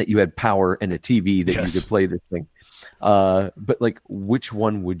pretend that you had power and a TV that you could play this thing. But like, which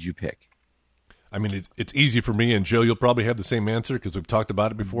one would you pick? I mean, it's easy for me, and Joe, you'll probably have the same answer because we've talked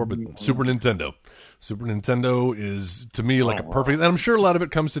about it before, but Super Nintendo. Super Nintendo is, to me, like a perfect, and I'm sure a lot of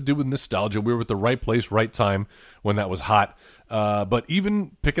it comes to do with nostalgia. We were at the right place, right time when that was hot. But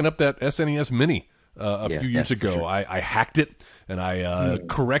even picking up that SNES Mini a few years ago, sure. I hacked it, and I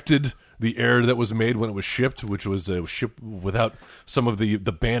corrected the error that was made when it was shipped, which was shipped without some of the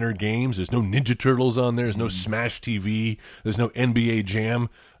banner games. There's no Ninja Turtles on there. There's no Smash TV. There's no NBA Jam.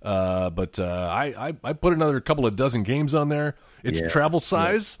 But I put another couple of dozen games on there. It's travel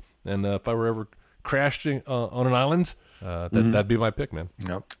size, and if I were ever crashed on an island, that'd be my pick, man.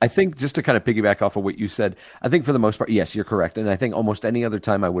 Yep. I think just to kind of piggyback off of what you said, I think for the most part, yes, you're correct. And I think almost any other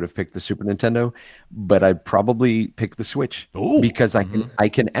time I would have picked the Super Nintendo, but I'd probably pick the Switch because I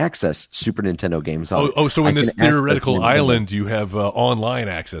can access Super Nintendo games on it. So in this theoretical island, you have online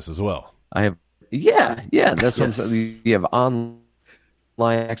access as well. I have, that's what I'm saying. You have online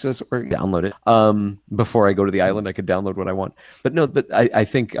access or download it. Before I go to the island, I could download what I want. But I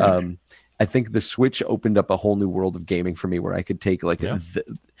think I think the Switch opened up a whole new world of gaming for me, where I could take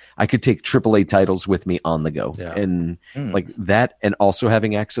I could take AAA titles with me on the go, and like that, and also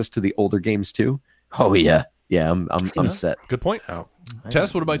having access to the older games too. Oh yeah, I'm set. Good point.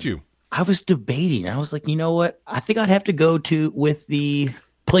 Tess, what about you? I was debating. I was like, you know what? I think I'd have to go with the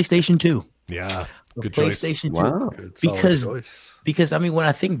PlayStation 2. Yeah. Good PlayStation 2. Wow. Because I mean, when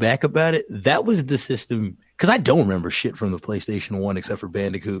I think back about it, that was the system. Because I don't remember shit from the PlayStation 1 except for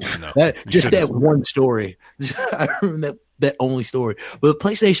Bandicoot. No, that one story. I remember that only story. But the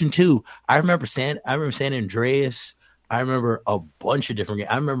PlayStation 2, I remember San Andreas. I remember a bunch of different games.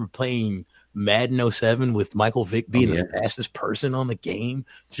 I remember playing Madden 07 with Michael Vick being the fastest person on the game.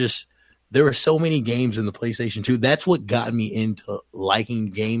 There were so many games in the PlayStation 2. That's what got me into liking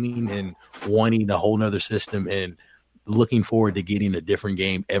gaming and wanting a whole nother system and looking forward to getting a different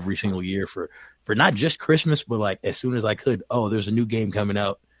game every single year for not just Christmas, but like as soon as I could. Oh, there's a new game coming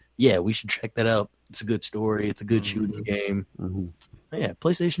out. Yeah, we should check that out. It's a good story. It's a good shooting game. Yeah,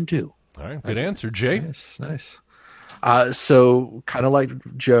 PlayStation 2. All right, good answer, Jay. Nice. So kind of like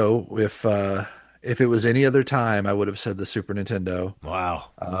Joe, if it was any other time, I would have said the Super Nintendo.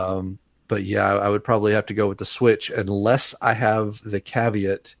 Wow. But yeah, I would probably have to go with the Switch unless I have the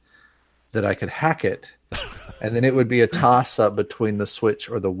caveat that I could hack it, and then it would be a toss-up between the Switch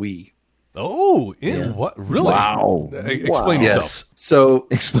or the Wii. Oh, what? Really? Wow. Explain yourself. Yes. So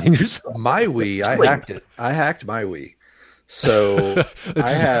explain yourself. My Wii, I hacked it. I hacked my Wii. So I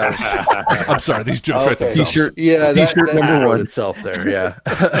have. I'm sorry, these jokes right themselves. T-shirt, yeah, T-shirt number one itself there. Yeah.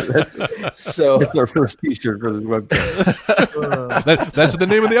 So it's our first T-shirt for this webcast. That's the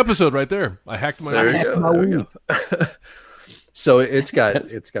name of the episode right there. I hacked my. There you go. So it's got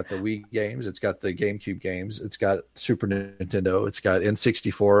the Wii games, it's got the GameCube games, it's got Super Nintendo, it's got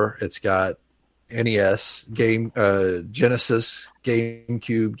N64, it's got NES, Genesis,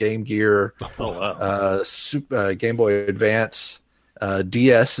 GameCube, Game Gear, Game Boy Advance,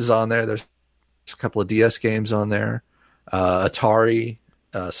 DS is on there. There's a couple of DS games on there. Atari,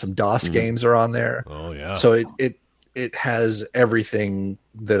 some DOS games are on there. Oh yeah. So it has everything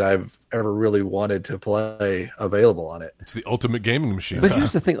that I've ever really wanted to play available on it. It's the ultimate gaming machine. But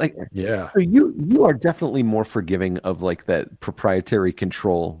here's the thing, like, so you are definitely more forgiving of like that proprietary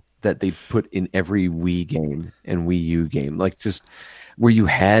control that they put in every Wii game and Wii U game, like just where you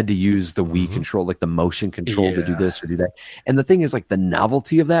had to use the Wii control, like the motion control to do this or do that. And the thing is, like, the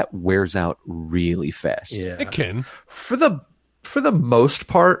novelty of that wears out really fast. Yeah, it can. For the most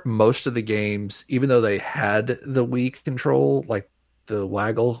part, most of the games, even though they had the Wii control, like the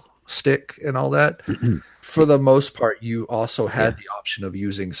waggle stick and all that, for the most part, you also had the option of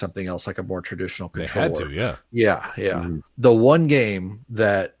using something else, like a more traditional controller. They had to, yeah. Yeah. The one game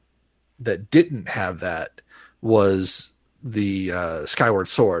that didn't have that was the Skyward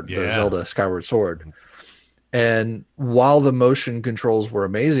Sword, the Zelda Skyward Sword. And while the motion controls were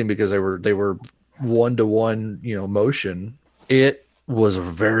amazing because they were 1-to-1, motion, it was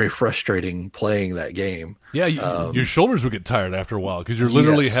very frustrating playing that game. Yeah, your shoulders would get tired after a while because you're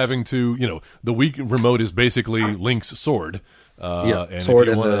literally having to, the Wii remote is basically Link's sword. And sword,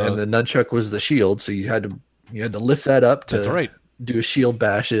 and the nunchuck was the shield, so you had to lift that up to do shield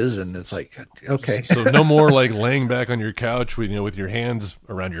bashes, and it's like, okay. So no more like laying back on your couch with your hands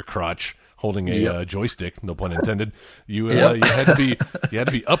around your crotch holding a joystick, no pun intended. You had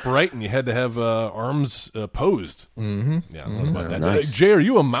to be upright, and you had to have arms posed. Mm-hmm. Yeah, what about that? Nice. Jay, are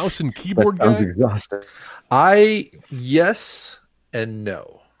you a mouse and keyboard guy? Yes and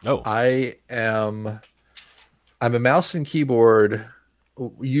no. Oh, I am I'm a mouse and keyboard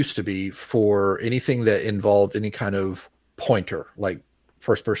used to be for anything that involved any kind of pointer, like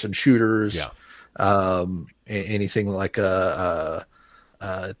first person shooters, anything like a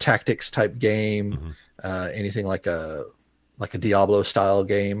tactics type game, anything like a Diablo style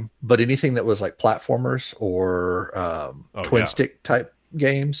game, but anything that was like platformers or twin stick type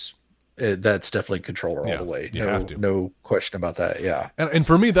games, that's definitely controller all the way. No question about that. Yeah. And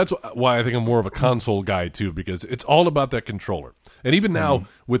for me, that's why I think I'm more of a console guy too, because it's all about that controller. And even now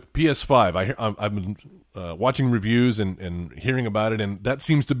with PS5, I've been watching reviews and hearing about it, and that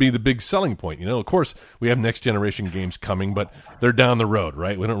seems to be the big selling point. You know, of course, we have next generation games coming, but they're down the road,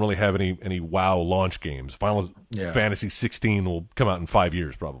 right? We don't really have any WoW launch games. Final Fantasy 16 will come out in 5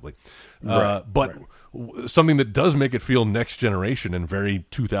 years probably. Something that does make it feel next generation and very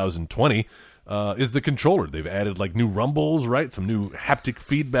 2020 is the controller. They've added like new rumbles, right? Some new haptic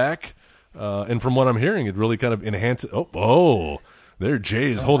feedback. And from what I'm hearing, it really kind of enhances. Oh, there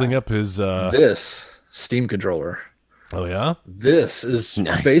Jay's holding up his... This Steam controller. Oh, yeah? This is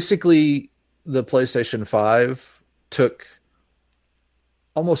basically the PlayStation 5 took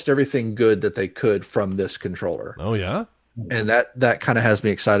almost everything good that they could from this controller. Oh, yeah? And that kind of has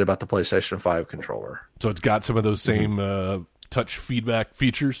me excited about the PlayStation 5 controller. So it's got some of those same touch feedback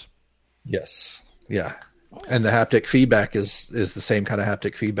features? Yes. Yeah. And the haptic feedback is the same kind of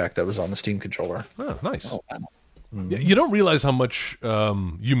haptic feedback that was on the Steam controller. Oh, nice. Yeah, you don't realize how much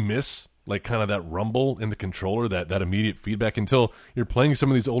you miss, like kind of that rumble in the controller, that immediate feedback, until you're playing some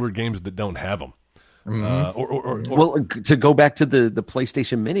of these older games that don't have them. Well, to go back to the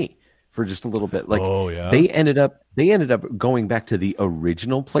PlayStation Mini for just a little bit, like they ended up going back to the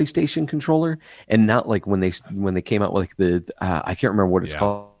original PlayStation controller, and not like when they came out with like the I can't remember what it's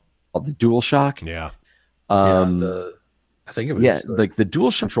called, the DualShock. I think it was like the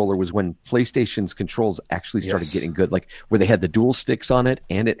DualShock controller was when PlayStation's controls actually started getting good, like where they had the dual sticks on it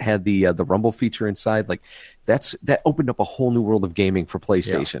and it had the rumble feature inside. Like that opened up a whole new world of gaming for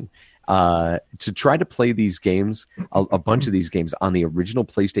PlayStation. To try to play these games, a bunch of these games on the original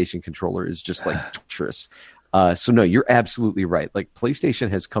PlayStation controller is just like torturous. So no, you're absolutely right. Like PlayStation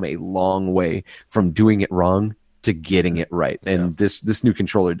has come a long way from doing it wrong to getting it right, and this new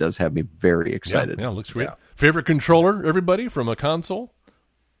controller does have me very excited. Yeah, looks great. Favorite controller, everybody, from a console?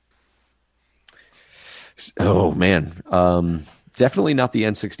 Oh man, definitely not the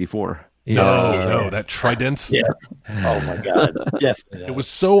N64. No, that trident. Oh my god, definitely. It was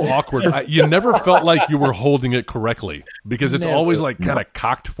so awkward. You never felt like you were holding it correctly, because it's always like kind of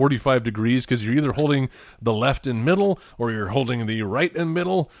cocked 45 degrees, because you're either holding the left and middle or you're holding the right and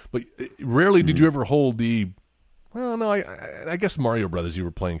middle. But rarely did you ever hold the. Well, no, I guess Mario Brothers you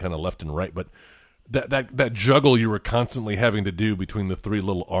were playing kind of left and right, but that juggle you were constantly having to do between the three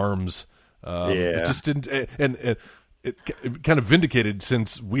little arms, it just didn't. And it kind of vindicated,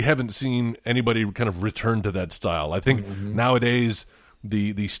 since we haven't seen anybody kind of return to that style. I think nowadays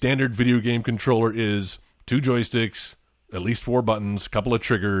the standard video game controller is 2 joysticks, at least 4 buttons, a couple of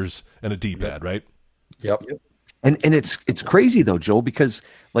triggers, and a D-pad, right? Yep. And it's crazy though, Joel, because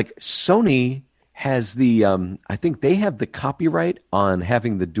like Sony has the I think they have the copyright on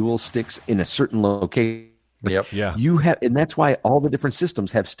having the dual sticks in a certain location. You have, and that's why all the different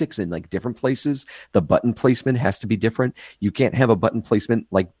systems have sticks in like different places. The button placement has to be different. You can't have a button placement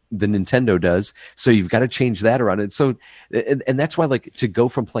like the Nintendo does, so you've got to change that around. And so, and that's why, like, to go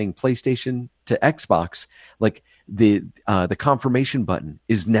from playing PlayStation to Xbox, like the confirmation button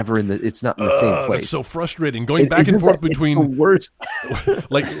is never it's not in the same place. It's so frustrating going back and forth between the worst.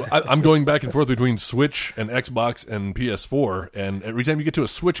 Like I'm going back and forth between Switch and Xbox and PS4, and every time you get to a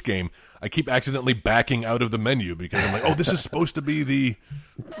Switch game, I keep accidentally backing out of the menu because I'm like, oh, this is supposed to be the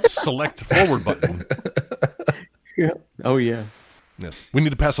select forward button. Oh yeah. Yes, we need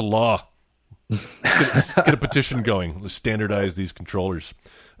to pass a law. Let's get a petition going. Let's standardize these controllers.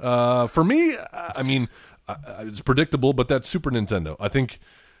 For me, I mean, it's predictable, but that's Super Nintendo. I think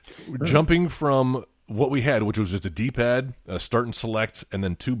jumping from what we had, which was just a D-pad, a start and select, and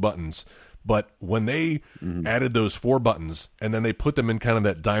then 2 buttons. But when they added those 4 buttons, and then they put them in kind of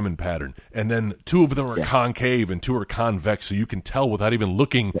that diamond pattern, and then 2 of them are concave and 2 are convex, so you can tell without even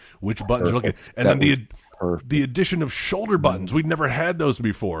looking which buttons you're looking at. And then the addition of shoulder buttons, we'd never had those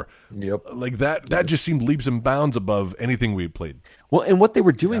before. Like that just seemed leaps and bounds above anything we played. Well, and what they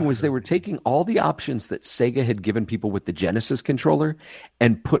were doing was they were taking all the options that Sega had given people with the Genesis controller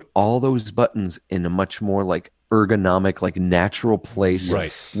and put all those buttons in a much more like ergonomic, like natural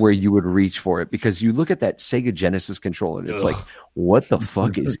place where you would reach for it. Because you look at that Sega Genesis controller and it's like, what the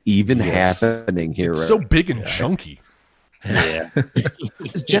fuck is even happening here? It's so big and chunky.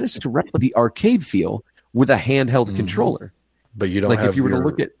 Genesis to replicate the arcade feel with a handheld controller. But you don't like have if you were to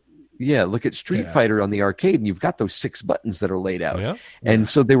look at Street Fighter on the arcade, and you've got those 6 buttons that are laid out. And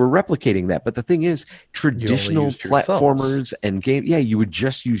so they were replicating that. But the thing is, traditional platformers and game, you would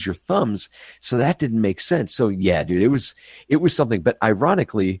just use your thumbs. So that didn't make sense. So yeah, dude, it was something. But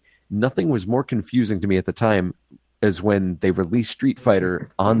ironically, nothing was more confusing to me at the time as when they released Street Fighter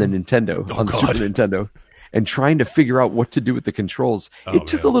on the Nintendo, on the Super Nintendo. And trying to figure out what to do with the controls. It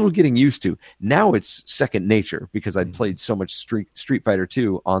took a little getting used to. Now it's second nature because I'd played so much Street Fighter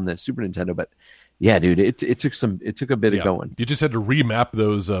 2 on the Super Nintendo. But yeah, dude, it took a bit of going. You just had to remap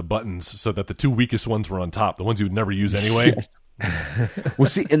those buttons so that the 2 weakest ones were on top, the ones you would never use anyway. Well,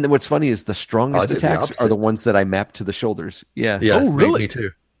 see, and what's funny is the strongest attacks are the ones that I mapped to the shoulders. Yeah. Oh, really? Me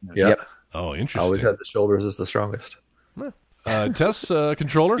too. Yep. Oh, interesting. I always had the shoulders as the strongest. Tess,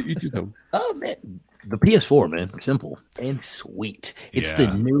 controller? Oh, man. The PS4, man, simple and sweet. It's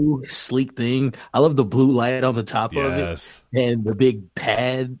the new sleek thing. I love the blue light on the top of it, and the big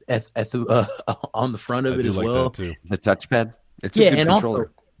pad at the on the front of it as well. Too. The touchpad. It's a good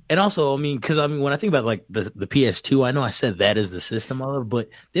controller. Also, I mean, because when I think about like the PS2, I know I said that is the system I love, but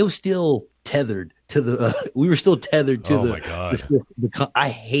they were still tethered to the. We were still tethered to my God. I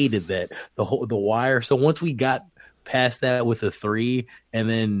hated that the wire. So once we got past that with the 3, and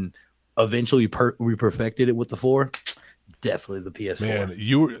then eventually we perfected it with the 4. Definitely the PS4. Man,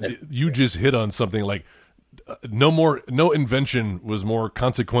 you just hit on something. Like no invention was more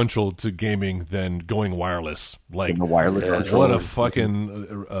consequential to gaming than going wireless. Like the wireless. What a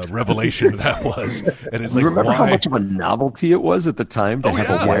fucking revelation that was. And it's like, remember how much of a novelty it was at the time to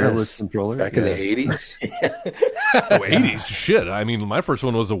have a wireless controller back in the 80s. 80s shit. I mean, my first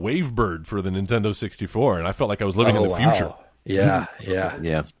one was a Wavebird for the Nintendo 64, and I felt like I was living in the future. Yeah.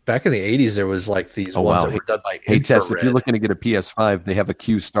 Back in the 80s, there was like these ones that were done by Hey, Tess, if you're looking to get a PS5, they have a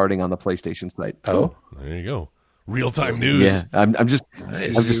queue starting on the PlayStation site. Oh, there you go. Real-time news. Yeah, I'm just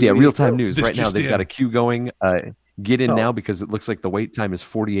real-time news. Right now, they've got a queue going. Get in now because it looks like the wait time is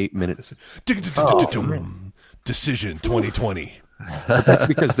 48 minutes. Decision 2020. But that's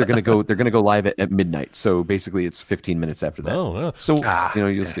because they're gonna go live at midnight. So basically, it's 15 minutes after that. Oh, yeah. So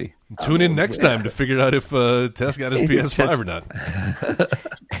you'll see. Tune in next time to figure out if Tess got his PS5 or not.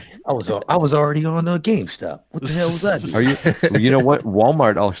 I was already on GameStop. What the hell was that? Are you? Well, you know what?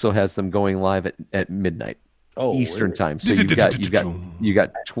 Walmart also has them going live at midnight. Eastern time. So you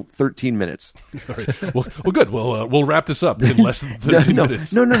got 13 minutes. All right. Well, good. We'll wrap this up in less than 13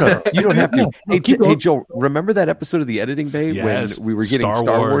 minutes. No. You don't have to. Hey, Joel, remember that episode of the Editing Bay when we were getting Star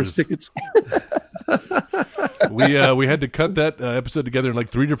Wars tickets? We had to cut that episode together in like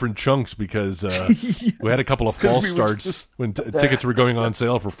 3 different chunks because we had a couple of false starts when tickets were going on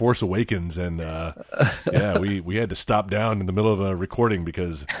sale for Force Awakens, and we had to stop down in the middle of a recording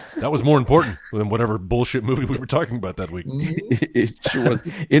because that was more important than whatever bullshit movie we were talking about that week. It sure was.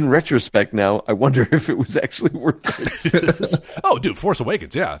 In retrospect, now I wonder if it was actually worth it. Oh, dude, Force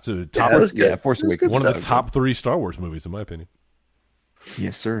Awakens, it's a top. Force Awakens, one of the top 3 Star Wars movies, in my opinion.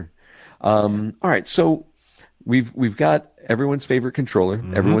 Yes, sir. All right, so we've got everyone's favorite controller,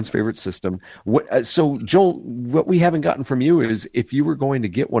 everyone's favorite system. So Joel, what we haven't gotten from you is if you were going to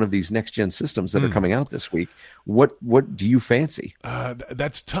get one of these next gen systems that are coming out this week, what do you fancy?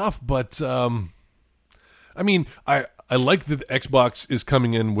 That's tough, but I mean, I like that the Xbox is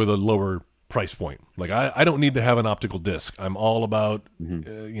coming in with a lower price point. Like I don't need to have an optical disc. I'm all about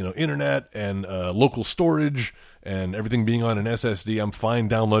internet and local storage and everything being on an SSD. I'm fine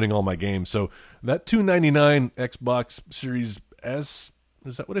downloading all my games. So that $299 Xbox Series S,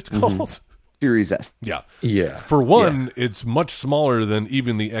 is that what it's called? Series S. Yeah. For one, it's much smaller than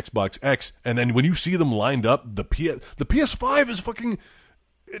even the Xbox X. And then when you see them lined up, the PS5 is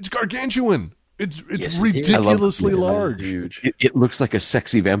it's gargantuan. It's ridiculously large. Huge. It looks like a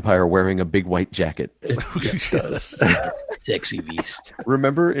sexy vampire wearing a big white jacket. Sexy beast.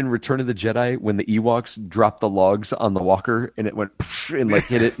 Remember in Return of the Jedi when the Ewoks dropped the logs on the walker and it went and like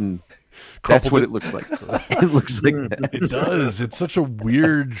hit it and that's what it looks like. It looks like that. It does. It's such a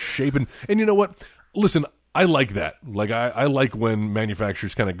weird shape. And you know what? Listen, I like that. Like I like when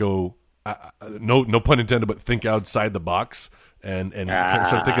manufacturers kind of go, no pun intended, but think outside the box. And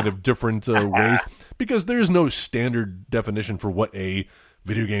start thinking of different ways, because there's no standard definition for what a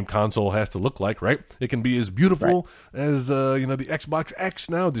video game console has to look like, right? It can be as beautiful as the Xbox X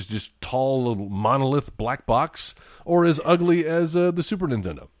now, this just tall little monolith black box, or as ugly as the Super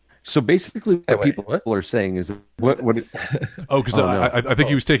Nintendo. So basically, what people are saying is what? I think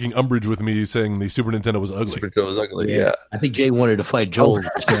he was taking umbrage with me saying the Super Nintendo was ugly. Super Nintendo was ugly. Yeah. I think Jay wanted to fight Joel.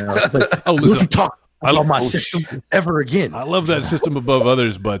 Listen. on my system ever again. I love that system above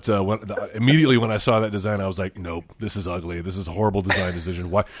others, but immediately when I saw that design, I was like, nope, this is ugly. This is a horrible design decision.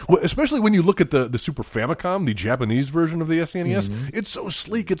 Why? Well, especially when you look at the Super Famicom, the Japanese version of the SNES, it's so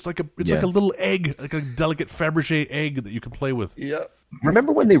sleek. It's like a little egg, like a delicate Fabergé egg that you can play with. Yeah.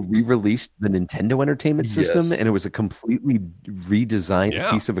 Remember when they re-released the Nintendo Entertainment System, and it was a completely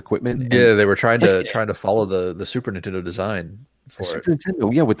redesigned piece of equipment? Yeah, they were trying to follow the Super Nintendo design for Super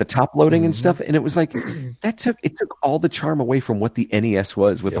Nintendo, with the top loading and stuff, and it was like it took all the charm away from what the NES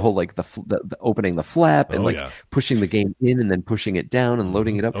was, with the whole like the opening the flap and pushing the game in and then pushing it down and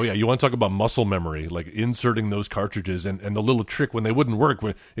loading it up. Oh yeah, you want to talk about muscle memory, like inserting those cartridges and the little trick when they wouldn't work,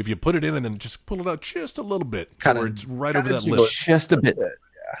 if you put it in and then just pull it out just a little bit, where it's right over that lip, just a bit.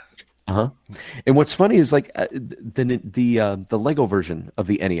 And what's funny is like the Lego version of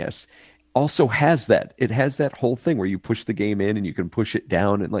the NES also has that. It has that whole thing where you push the game in and you can push it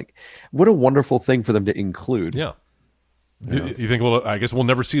down, and like, what a wonderful thing for them to include. Yeah. You think, well, I guess we'll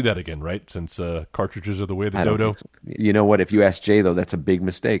never see that again, right? Since cartridges are the way of the dodo. So. You know what? If you ask Jay, though, that's a big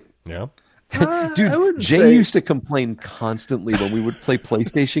mistake. Yeah. Dude, Jay used to complain constantly when we would play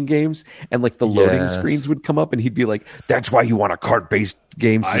PlayStation games and like the loading screens would come up and he'd be like, that's why you want a cart-based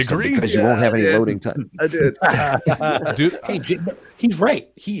game system, because you won't have any loading time. I did. Dude, hey, he's right.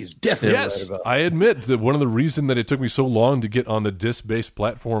 He is definitely right about I admit that one of the reasons that it took me so long to get on the disc-based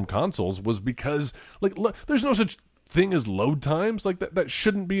platform consoles was because like there's no such thing as load times. Like that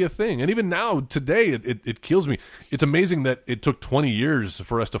shouldn't be a thing. And even now, today, it kills me. It's amazing that it took 20 years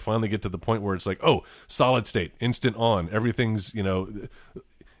for us to finally get to the point where it's like, oh, solid state, instant on, everything's, I don't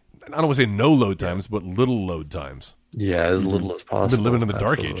want to say no load times, but little load times. Yeah, as little as possible. I've been living in the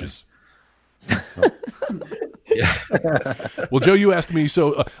dark ages. Well, Joe, you asked me,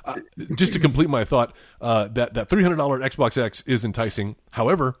 so just to complete my thought, that $300 Xbox X is enticing.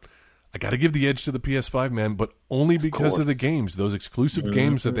 However, I got to give the edge to the PS5, man, but only because of the games, those exclusive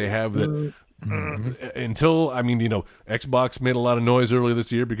games that they have that until, Xbox made a lot of noise earlier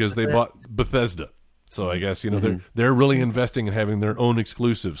this year because they bought Bethesda. So I guess, they're really investing in having their own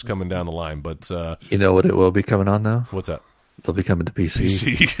exclusives coming down the line. But you know what it will be coming on, though? What's that? They'll be coming to PC.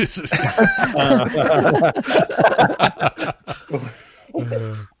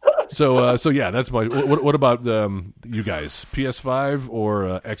 So yeah, that's my. What about you guys? PS5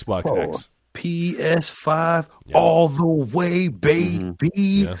 or Xbox X? PS5 all the way, baby.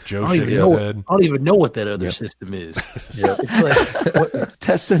 Yeah, Joe shaking his head. I don't even know what that other system is. It's like,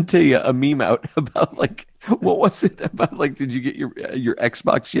 Tess sent a meme out about like, what was it about? Like, did you get your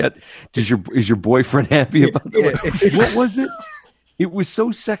Xbox yet? Is your boyfriend happy about that? What was it? It was so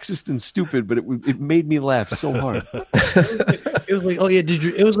sexist and stupid, but it made me laugh so hard. It was like, oh yeah,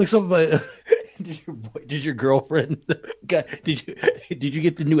 it was like something like, did your girlfriend did you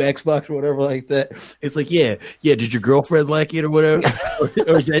get the new Xbox or whatever like that? It's like, yeah, did your girlfriend like it or whatever?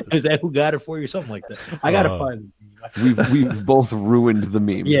 or is that who got it for you or something like that? I gotta find it. We've both ruined the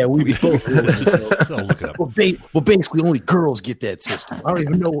meme. Yeah, we both ruined it. I'll look it up. Well, basically only girls get that system. I don't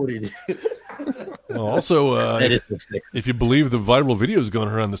even know what it is. Well, also, if you believe the viral videos going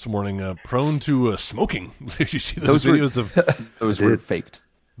around this morning, prone to smoking. Did you see those videos those were faked.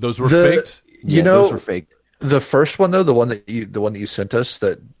 Those were faked? Those were faked. The first one, though, the one that you sent us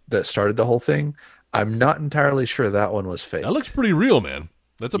that started the whole thing, I'm not entirely sure that one was fake. That looks pretty real, man.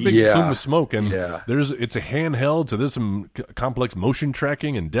 That's a big plume of smoke, and it's a handheld, so there's some complex motion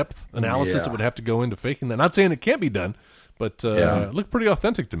tracking and depth analysis that would have to go into faking that. Not saying it can't be done, but it looked pretty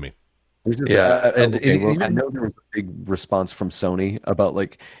authentic to me. I know there was a big response from Sony about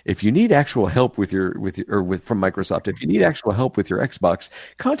like, if you need actual help from Microsoft, if you need actual help with your Xbox,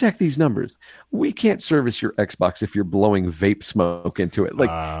 contact these numbers. We can't service your Xbox if you're blowing vape smoke into it.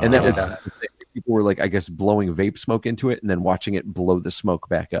 And that was people were like, I guess, blowing vape smoke into it and then watching it blow the smoke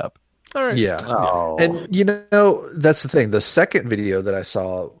back up. All right. Yeah. Oh. And that's the thing. The second video that I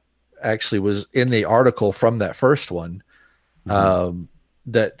saw actually was in the article from that first one.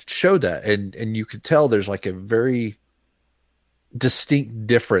 That showed that, and you could tell there's like a very distinct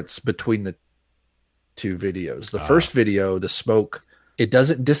difference between the two videos. The first video, the smoke, it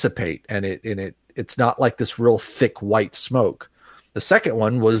doesn't dissipate, and it's not like this real thick white smoke. The second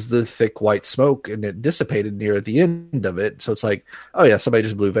one was the thick white smoke, and it dissipated near the end of it. So it's like, oh yeah, somebody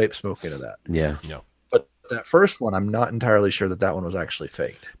just blew vape smoke into that. Yeah. But that first one, I'm not entirely sure that one was actually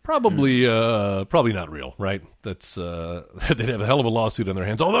faked. Probably not real, right? That's they'd have a hell of a lawsuit on their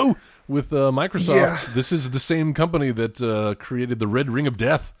hands. Although with Microsoft, this is the same company that created the Red Ring of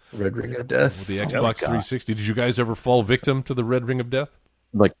Death. Red Ring of Death with the Xbox 360. Did you guys ever fall victim to the Red Ring of Death?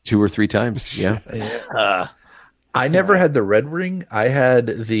 Like 2 or 3 times. Yeah. I never had the red ring. I had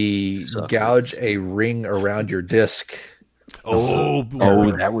the gouge a ring around your disc. That's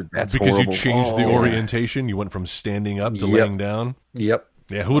because horrible. You changed the orientation. You went from standing up to laying down. Yep.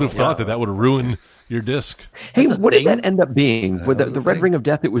 Yeah, who would have thought that would have ruined your disc? Hey, what did that end up being? With the red ring of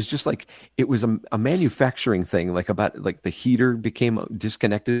death, it was just like it was a manufacturing thing, like the heater became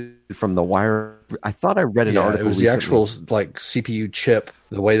disconnected from the wire. I thought I read an article. It was recently. the actual CPU chip.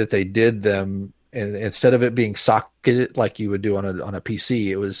 The way that they did them, and instead of it being socketed like you would do on a PC,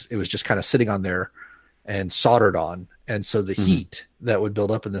 it was just kind of sitting on there and soldered on. And so the heat that would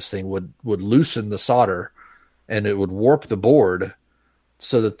build up in this thing would loosen the solder, and it would warp the board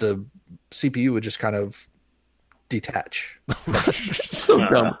so that the CPU would just kind of detach. So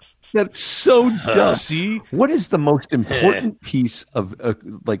dumb. That's so dumb. See, what is the most important piece of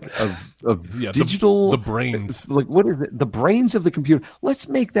digital? The brains. Like, what is it? The brains of the computer. Let's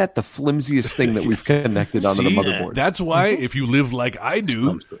make that the flimsiest thing that we've connected onto the motherboard. That's why if you live like I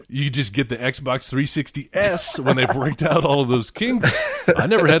do, you just get the Xbox 360S when they've worked out all of those kinks. I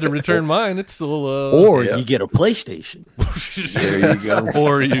never had to return mine. It's still or you get a PlayStation. There you go.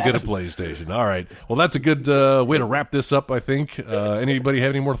 Or you get a PlayStation. All right. Well, that's a good way to wrap this up, I think. Anybody have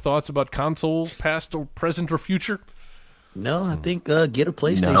any more thoughts about consoles, past or present or future? No, I think get a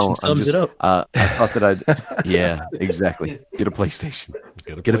PlayStation sums it up. I thought that yeah, exactly. Get a PlayStation.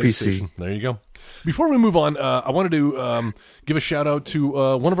 Get a PC. There you go. Before we move on, I wanted to give a shout out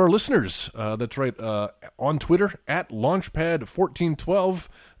to one of our listeners. That's right, on Twitter at Launchpad1412.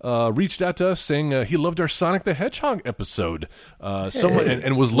 Reached out to us saying he loved our Sonic the Hedgehog episode. Someone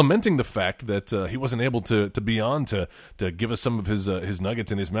and was lamenting the fact that he wasn't able to be on to give us some of his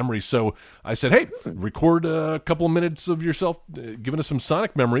nuggets and his memories. So I said, hey, record a couple of minutes of yourself giving us some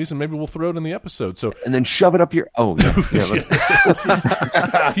Sonic memories, and maybe we'll throw it in the episode. So and then shove it up your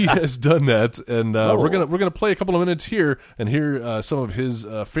he has done that, and we're gonna play a couple of minutes here and hear some of his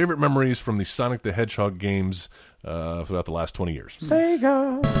favorite memories from the Sonic the Hedgehog games throughout the last 20 years.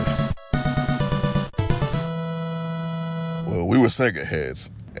 Sega. Well, we were Sega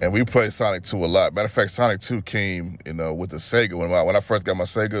heads, and we played Sonic 2 a lot. Matter of fact, Sonic 2 came, with the Sega. When I first got my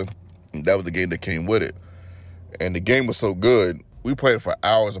Sega, that was the game that came with it. And the game was so good, we played it for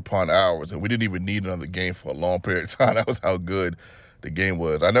hours upon hours, and we didn't even need another game for a long period of time. That was how good the game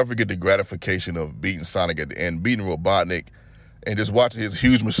was. I never forget the gratification of beating Sonic at the end, beating Robotnik, and just watching his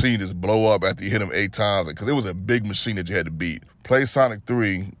huge machine just blow up after you hit him 8 times, because it was a big machine that you had to beat. Play Sonic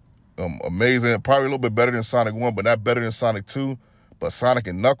 3, amazing, probably a little bit better than Sonic 1, but not better than Sonic 2. But Sonic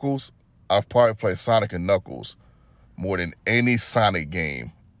and Knuckles, I've probably played Sonic and Knuckles more than any Sonic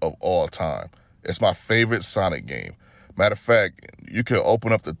game of all time. It's my favorite Sonic game. Matter of fact, you could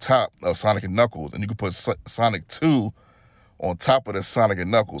open up the top of Sonic and Knuckles, and you could put Sonic 2 on top of the Sonic and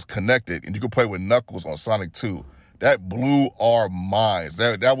Knuckles connected, and you could play with Knuckles on Sonic 2. That blew our minds.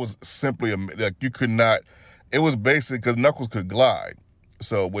 That was simply like you could not. It was basically because Knuckles could glide.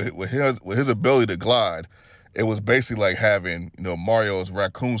 So with his ability to glide, it was basically like having Mario's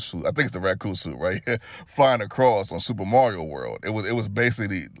raccoon suit. I think it's the raccoon suit, right? Flying across on Super Mario World. It was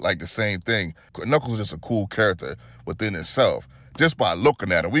basically like the same thing. Knuckles was just a cool character within itself. Just by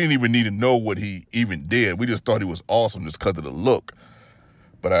looking at him, we didn't even need to know what he even did. We just thought he was awesome just because of the look.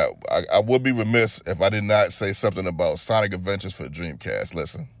 But I would be remiss if I did not say something about Sonic Adventures for Dreamcast.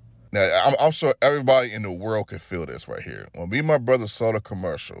 Listen, now I'm sure everybody in the world could feel this right here. When me and my brother saw the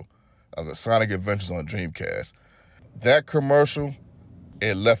commercial of the Sonic Adventures on Dreamcast, that commercial,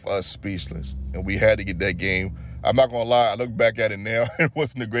 it left us speechless, and we had to get that game. I'm not gonna lie, I look back at it now, it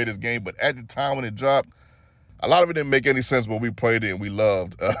wasn't the greatest game, but at the time when it dropped, a lot of it didn't make any sense, but we played it and we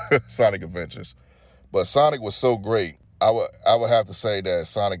loved Sonic Adventures. But Sonic was so great. I would have to say that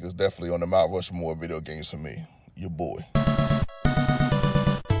Sonic is definitely on the Mount Rushmore of video games for me. Your boy.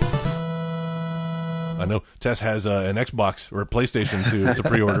 I know Tess has an Xbox or a PlayStation to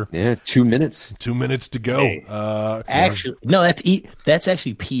pre-order. Yeah, 2 minutes. 2 minutes to go. Hey, actually, no, that's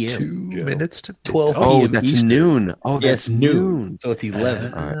actually PM. 2 minutes to 12 Oh, PM that's Eastern. noon. Oh, Yeah, that's it's noon. noon. So it's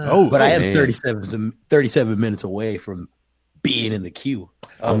 11. All right. Oh, but I am man. 37 minutes away from being in the queue.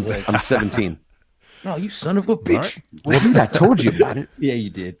 I was like, I'm 17. no, you son of a bitch. Well, dude, I told you about it. Yeah, you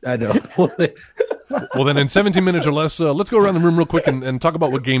did. I know. Well, then in 17 minutes or less, let's go around the room real quick and talk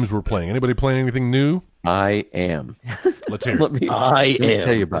about what games we're playing. Anybody playing anything new? I am. Let's hear it. Let me I am.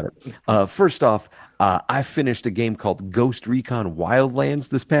 tell you about it. First off, I finished a game called Ghost Recon Wildlands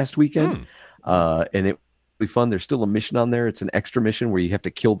this past weekend, and it was fun. There's still a mission on there. It's an extra mission where you have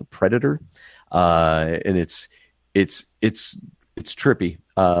to kill the Predator, and it's it's trippy,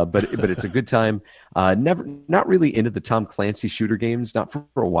 but it's a good time. Not really into the Tom Clancy shooter games, not for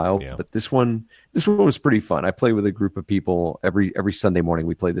a while, but this one was pretty fun. I play with a group of people every Sunday morning.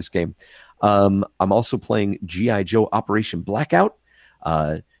 We play this game. I'm also playing G.I. Joe Operation Blackout,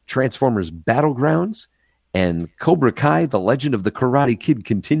 Transformers Battlegrounds, and Cobra Kai: The Legend of the Karate Kid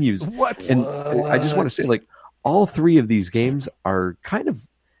continues. What? And I just want to say, like, all three of these games are kind of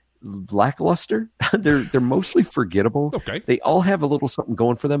lackluster. They're mostly forgettable. Okay. They all have a little something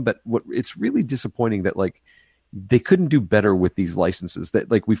going for them, but it's really disappointing that like they couldn't do better with these licenses.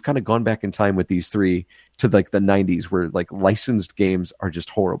 That like we've kind of gone back in time with these three to like the 90s where like licensed games are just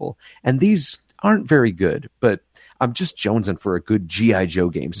horrible. And these aren't very good, but I'm just jonesing for a good G.I. Joe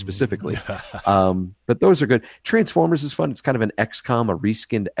game specifically. But those are good. Transformers is fun. It's kind of an XCOM, a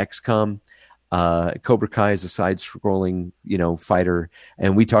reskinned XCOM. Cobra Kai is a side-scrolling, fighter,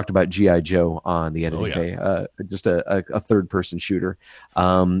 and we talked about G.I. Joe on the editing day, just a third-person shooter.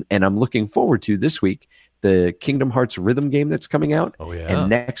 And I'm looking forward to this week the Kingdom Hearts rhythm game that's coming out. Oh yeah,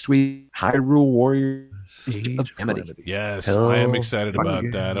 and next week Hyrule Warriors of Calamity. Yes, I am excited about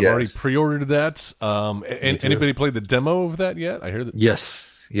that. I've already pre-ordered that. Anybody played the demo of that yet? I hear that. Yes.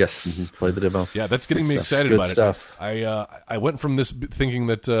 Played the demo. Yeah, that's getting me excited about stuff. it. I went from this thinking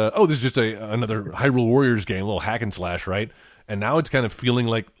that this is just another Hyrule Warriors game, a little hack and slash, right? And now it's kind of feeling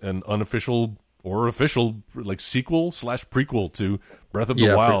like an unofficial or official like sequel / prequel to Breath of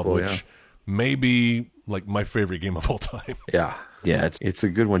the Wild, which may be like my favorite game of all time. Yeah, it's a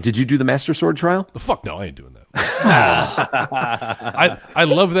good one. Did you do the Master Sword trial? Fuck no, I ain't doing that. I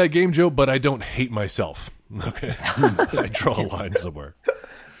love that game, Joe, but I don't hate myself. Okay, I draw a line somewhere.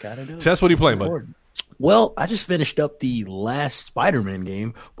 Gotta do it. Tess, what are you playing, bud? Well, I just finished up the last Spider-Man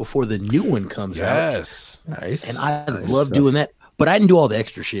game before the new one comes out. Yes. Nice. And I love doing that. But I didn't do all the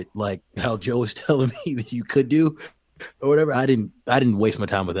extra shit like how Joe was telling me that you could do or whatever. I didn't waste my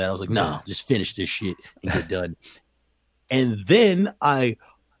time with that. I was like, no, just finish this shit and get done. And then I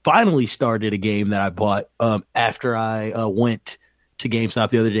finally started a game that I bought after I went to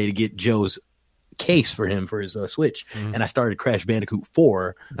GameStop the other day to get Joe's case for him for his Switch, and I started Crash Bandicoot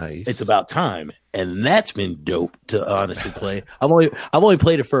 4. Nice. It's about time, and that's been dope to honestly play. I've only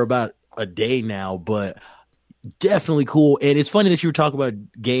played it for about a day now, but definitely cool. And it's funny that you were talking about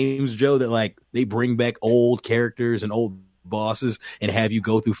games, Joe, that like they bring back old characters and old bosses and have you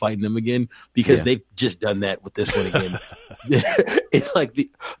go through fighting them again, because they've just done that with this one again. It's like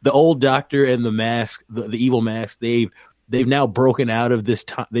the old doctor and the mask, the evil mask. They've now broken out of this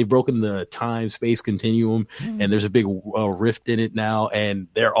time. They've broken the time-space continuum, and there's a big rift in it now, and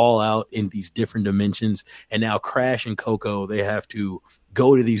they're all out in these different dimensions. And now Crash and Coco, they have to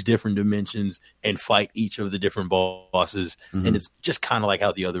go to these different dimensions and fight each of the different bosses. And it's just kind of like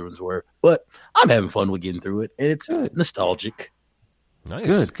how the other ones were. But I'm having fun with getting through it, and it's nostalgic.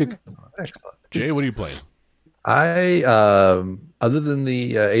 Nice. Good. Excellent. Jay, what are you playing? I, other than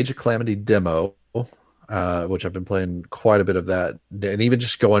the Age of Calamity demo, which I've been playing quite a bit of that, and even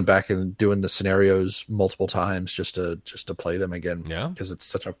just going back and doing the scenarios multiple times just to play them again. Yeah, because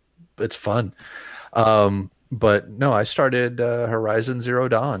it's fun. But no, I started Horizon Zero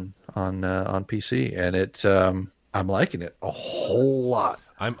Dawn on PC, and I'm liking it a whole lot.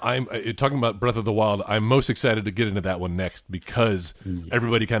 I'm talking about Breath of the Wild. I'm most excited to get into that one next because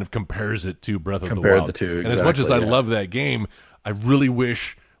everybody kind of compares it to Breath of the Wild. Compared the two, and as much as I love that game, I really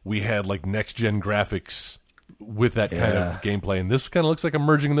wish we had like next gen graphics with that kind of gameplay, and this kind of looks like I'm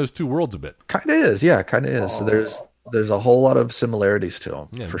merging those two worlds a bit. Kind of is. So there's a whole lot of similarities to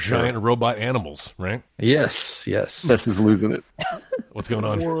them, for sure. Giant robot animals, right? Yes. Tess is losing it. What's going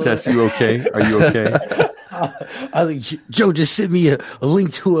on? Tess, you okay? Are you okay? I think Joe just sent me a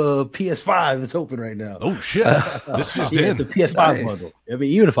link to a PS5 that's open right now. Oh shit! This just in. The PS5 bundle. I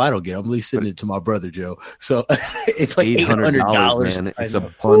mean, even if I don't get it, I'm at least sending it to my brother Joe. So it's like $800, man. It's a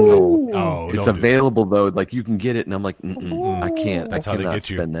bundle. Oh, it's available though. Like you can get it, and I'm like, I can't. That's how they get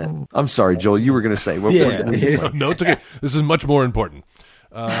you. That. I'm sorry, Joel. You were going to say. No, it's okay. This is much more important.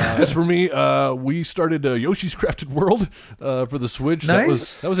 As for me, we started Yoshi's Crafted World for the Switch.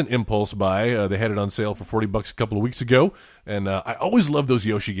 Nice. That was an impulse buy. They had it on sale for $40 a couple of weeks ago, and I always love those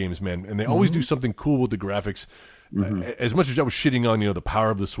Yoshi games, man. And they always do something cool with the graphics. As much as I was shitting on the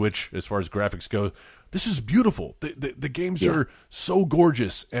power of the Switch as far as graphics go, this is beautiful. The games are so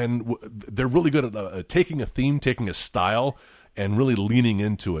gorgeous, and they're really good at taking a theme, taking a style, and really leaning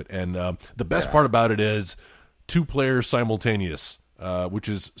into it. And the best part about it is 2 players simultaneous. Which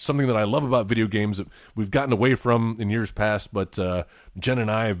is something that I love about video games that we've gotten away from in years past, but Jen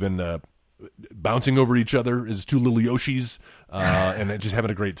and I have been bouncing over each other as two little Yoshis, and just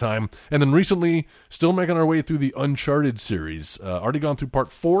having a great time. And then recently, still making our way through the Uncharted series. Already gone through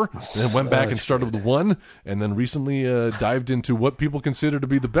part 4, and then went back and started with 1, and then recently dived into what people consider to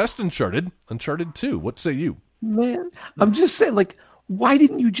be the best Uncharted 2. What say you? Man, I'm just saying, like, why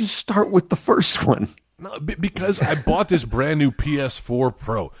didn't you just start with the first one? No, because I bought this brand new PS4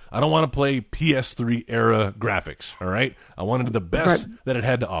 Pro. I don't want to play PS3 era graphics, all right? I wanted the best that it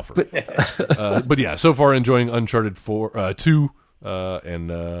had to offer. But yeah, so far enjoying Uncharted 2, and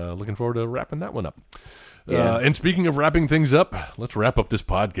looking forward to wrapping that one up. Yeah. And speaking of wrapping things up, let's wrap up this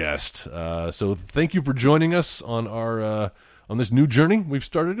podcast. So thank you for joining us on our on this new journey we've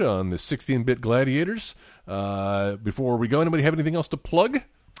started on the 16-bit Gladiators. Before we go, anybody have anything else to plug?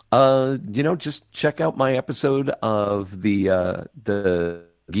 Just check out my episode of the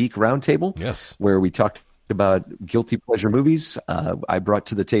Geek Roundtable. Yes, where we talked about guilty pleasure movies. I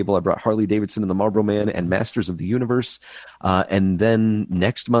brought Harley Davidson and the Marlboro Man and Masters of the Universe. And then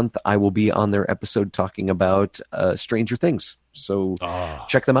next month I will be on their episode talking about Stranger Things. So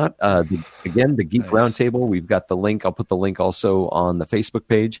check them out. The Geek Roundtable. We've got the link. I'll put the link also on the Facebook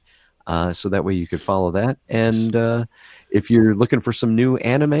page. So that way you could follow that. And if you're looking for some new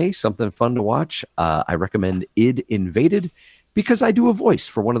anime, something fun to watch, I recommend Id Invaded, because I do a voice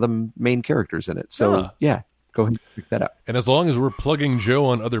for one of the main characters in it. So yeah, go ahead and pick that up. And as long as we're plugging Joe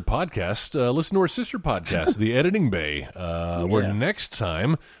on other podcasts, listen to our sister podcast, The Editing Bay, where next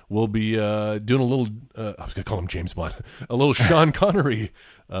time we'll be doing a little, I was going to call him James Bond, a little Sean Connery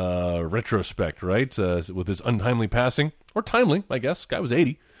retrospect, right? With his untimely passing, or timely, I guess. Guy was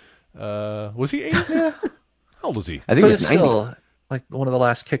 80. Was he 80? Yeah. How old was he? I think it's still like one of the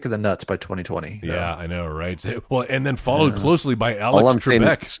last kick of the nuts by 2020. Yeah, I know, right? Well, and then followed closely by Alex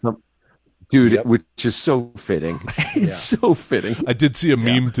Trebek. Dude, which is so fitting. It's so fitting. I did see a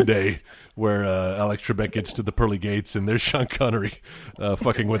meme today where Alex Trebek gets to the pearly gates and there's Sean Connery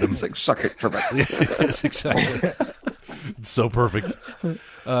fucking with him. It's like, suck it, Trebek. Yes, exactly. It's so perfect.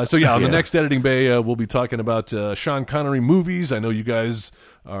 On the next Editing Bay, we'll be talking about Sean Connery movies. I know you guys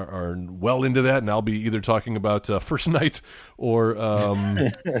are well into that, and I'll be either talking about First Night or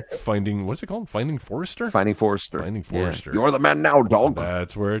what's it called? Finding Forrester? Finding Forrester. Yeah. You're the man now, dog.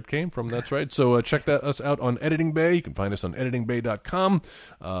 That's where it came from. That's right. So check us out on Editing Bay. You can find us on editingbay.com.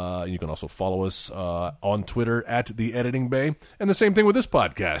 You can also follow us on Twitter at The Editing Bay. And the same thing with this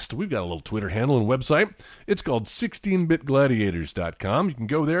podcast. We've got a little Twitter handle and website. It's called 16bitgladiators.com. You can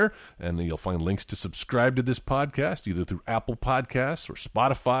go there, and you'll find links to subscribe to this podcast, either through Apple Podcasts or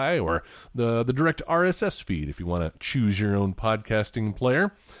Spotify or the direct RSS feed if you want to choose your own podcasting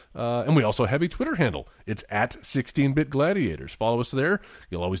player. And we also have a Twitter handle. It's at 16bitgladiators. Follow us there.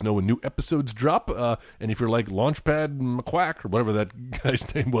 You'll always know when new episodes drop. And if you're like Launchpad McQuack or whatever that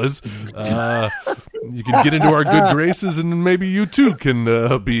guy's name was, you can get into our good graces, and maybe you too can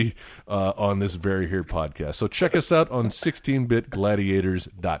be on this very here podcast. So check us out on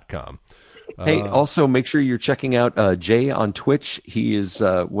 16bitgladiators.com. Hey, also make sure you're checking out Jay on Twitch. He is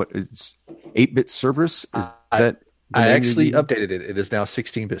 8-bit Cerberus. Is that I actually updated it. It is now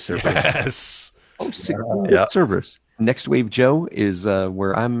 16-bit Cerberus. Yes. 16-bit Cerberus. Next Wave Joe is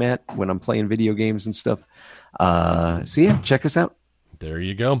where I'm at when I'm playing video games and stuff. Check us out. There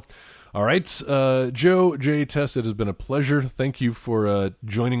you go. All right, Joe, Jay, Tess, it has been a pleasure. Thank you for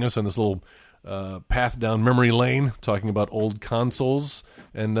joining us on this little path down memory lane, talking about old consoles.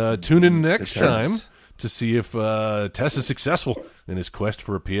 And tune in next time to see if Tess is successful in his quest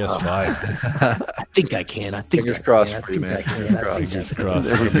for a PS5. I think I can. Fingers crossed for you, man. Fingers crossed.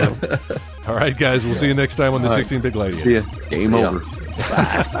 There we go. All right, guys, we'll see you next time on the 16-Bit Gladiator. See ya. Game over.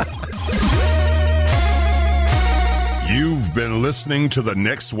 Bye. You've been listening to the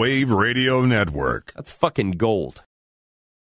Next Wave Radio Network. That's fucking gold.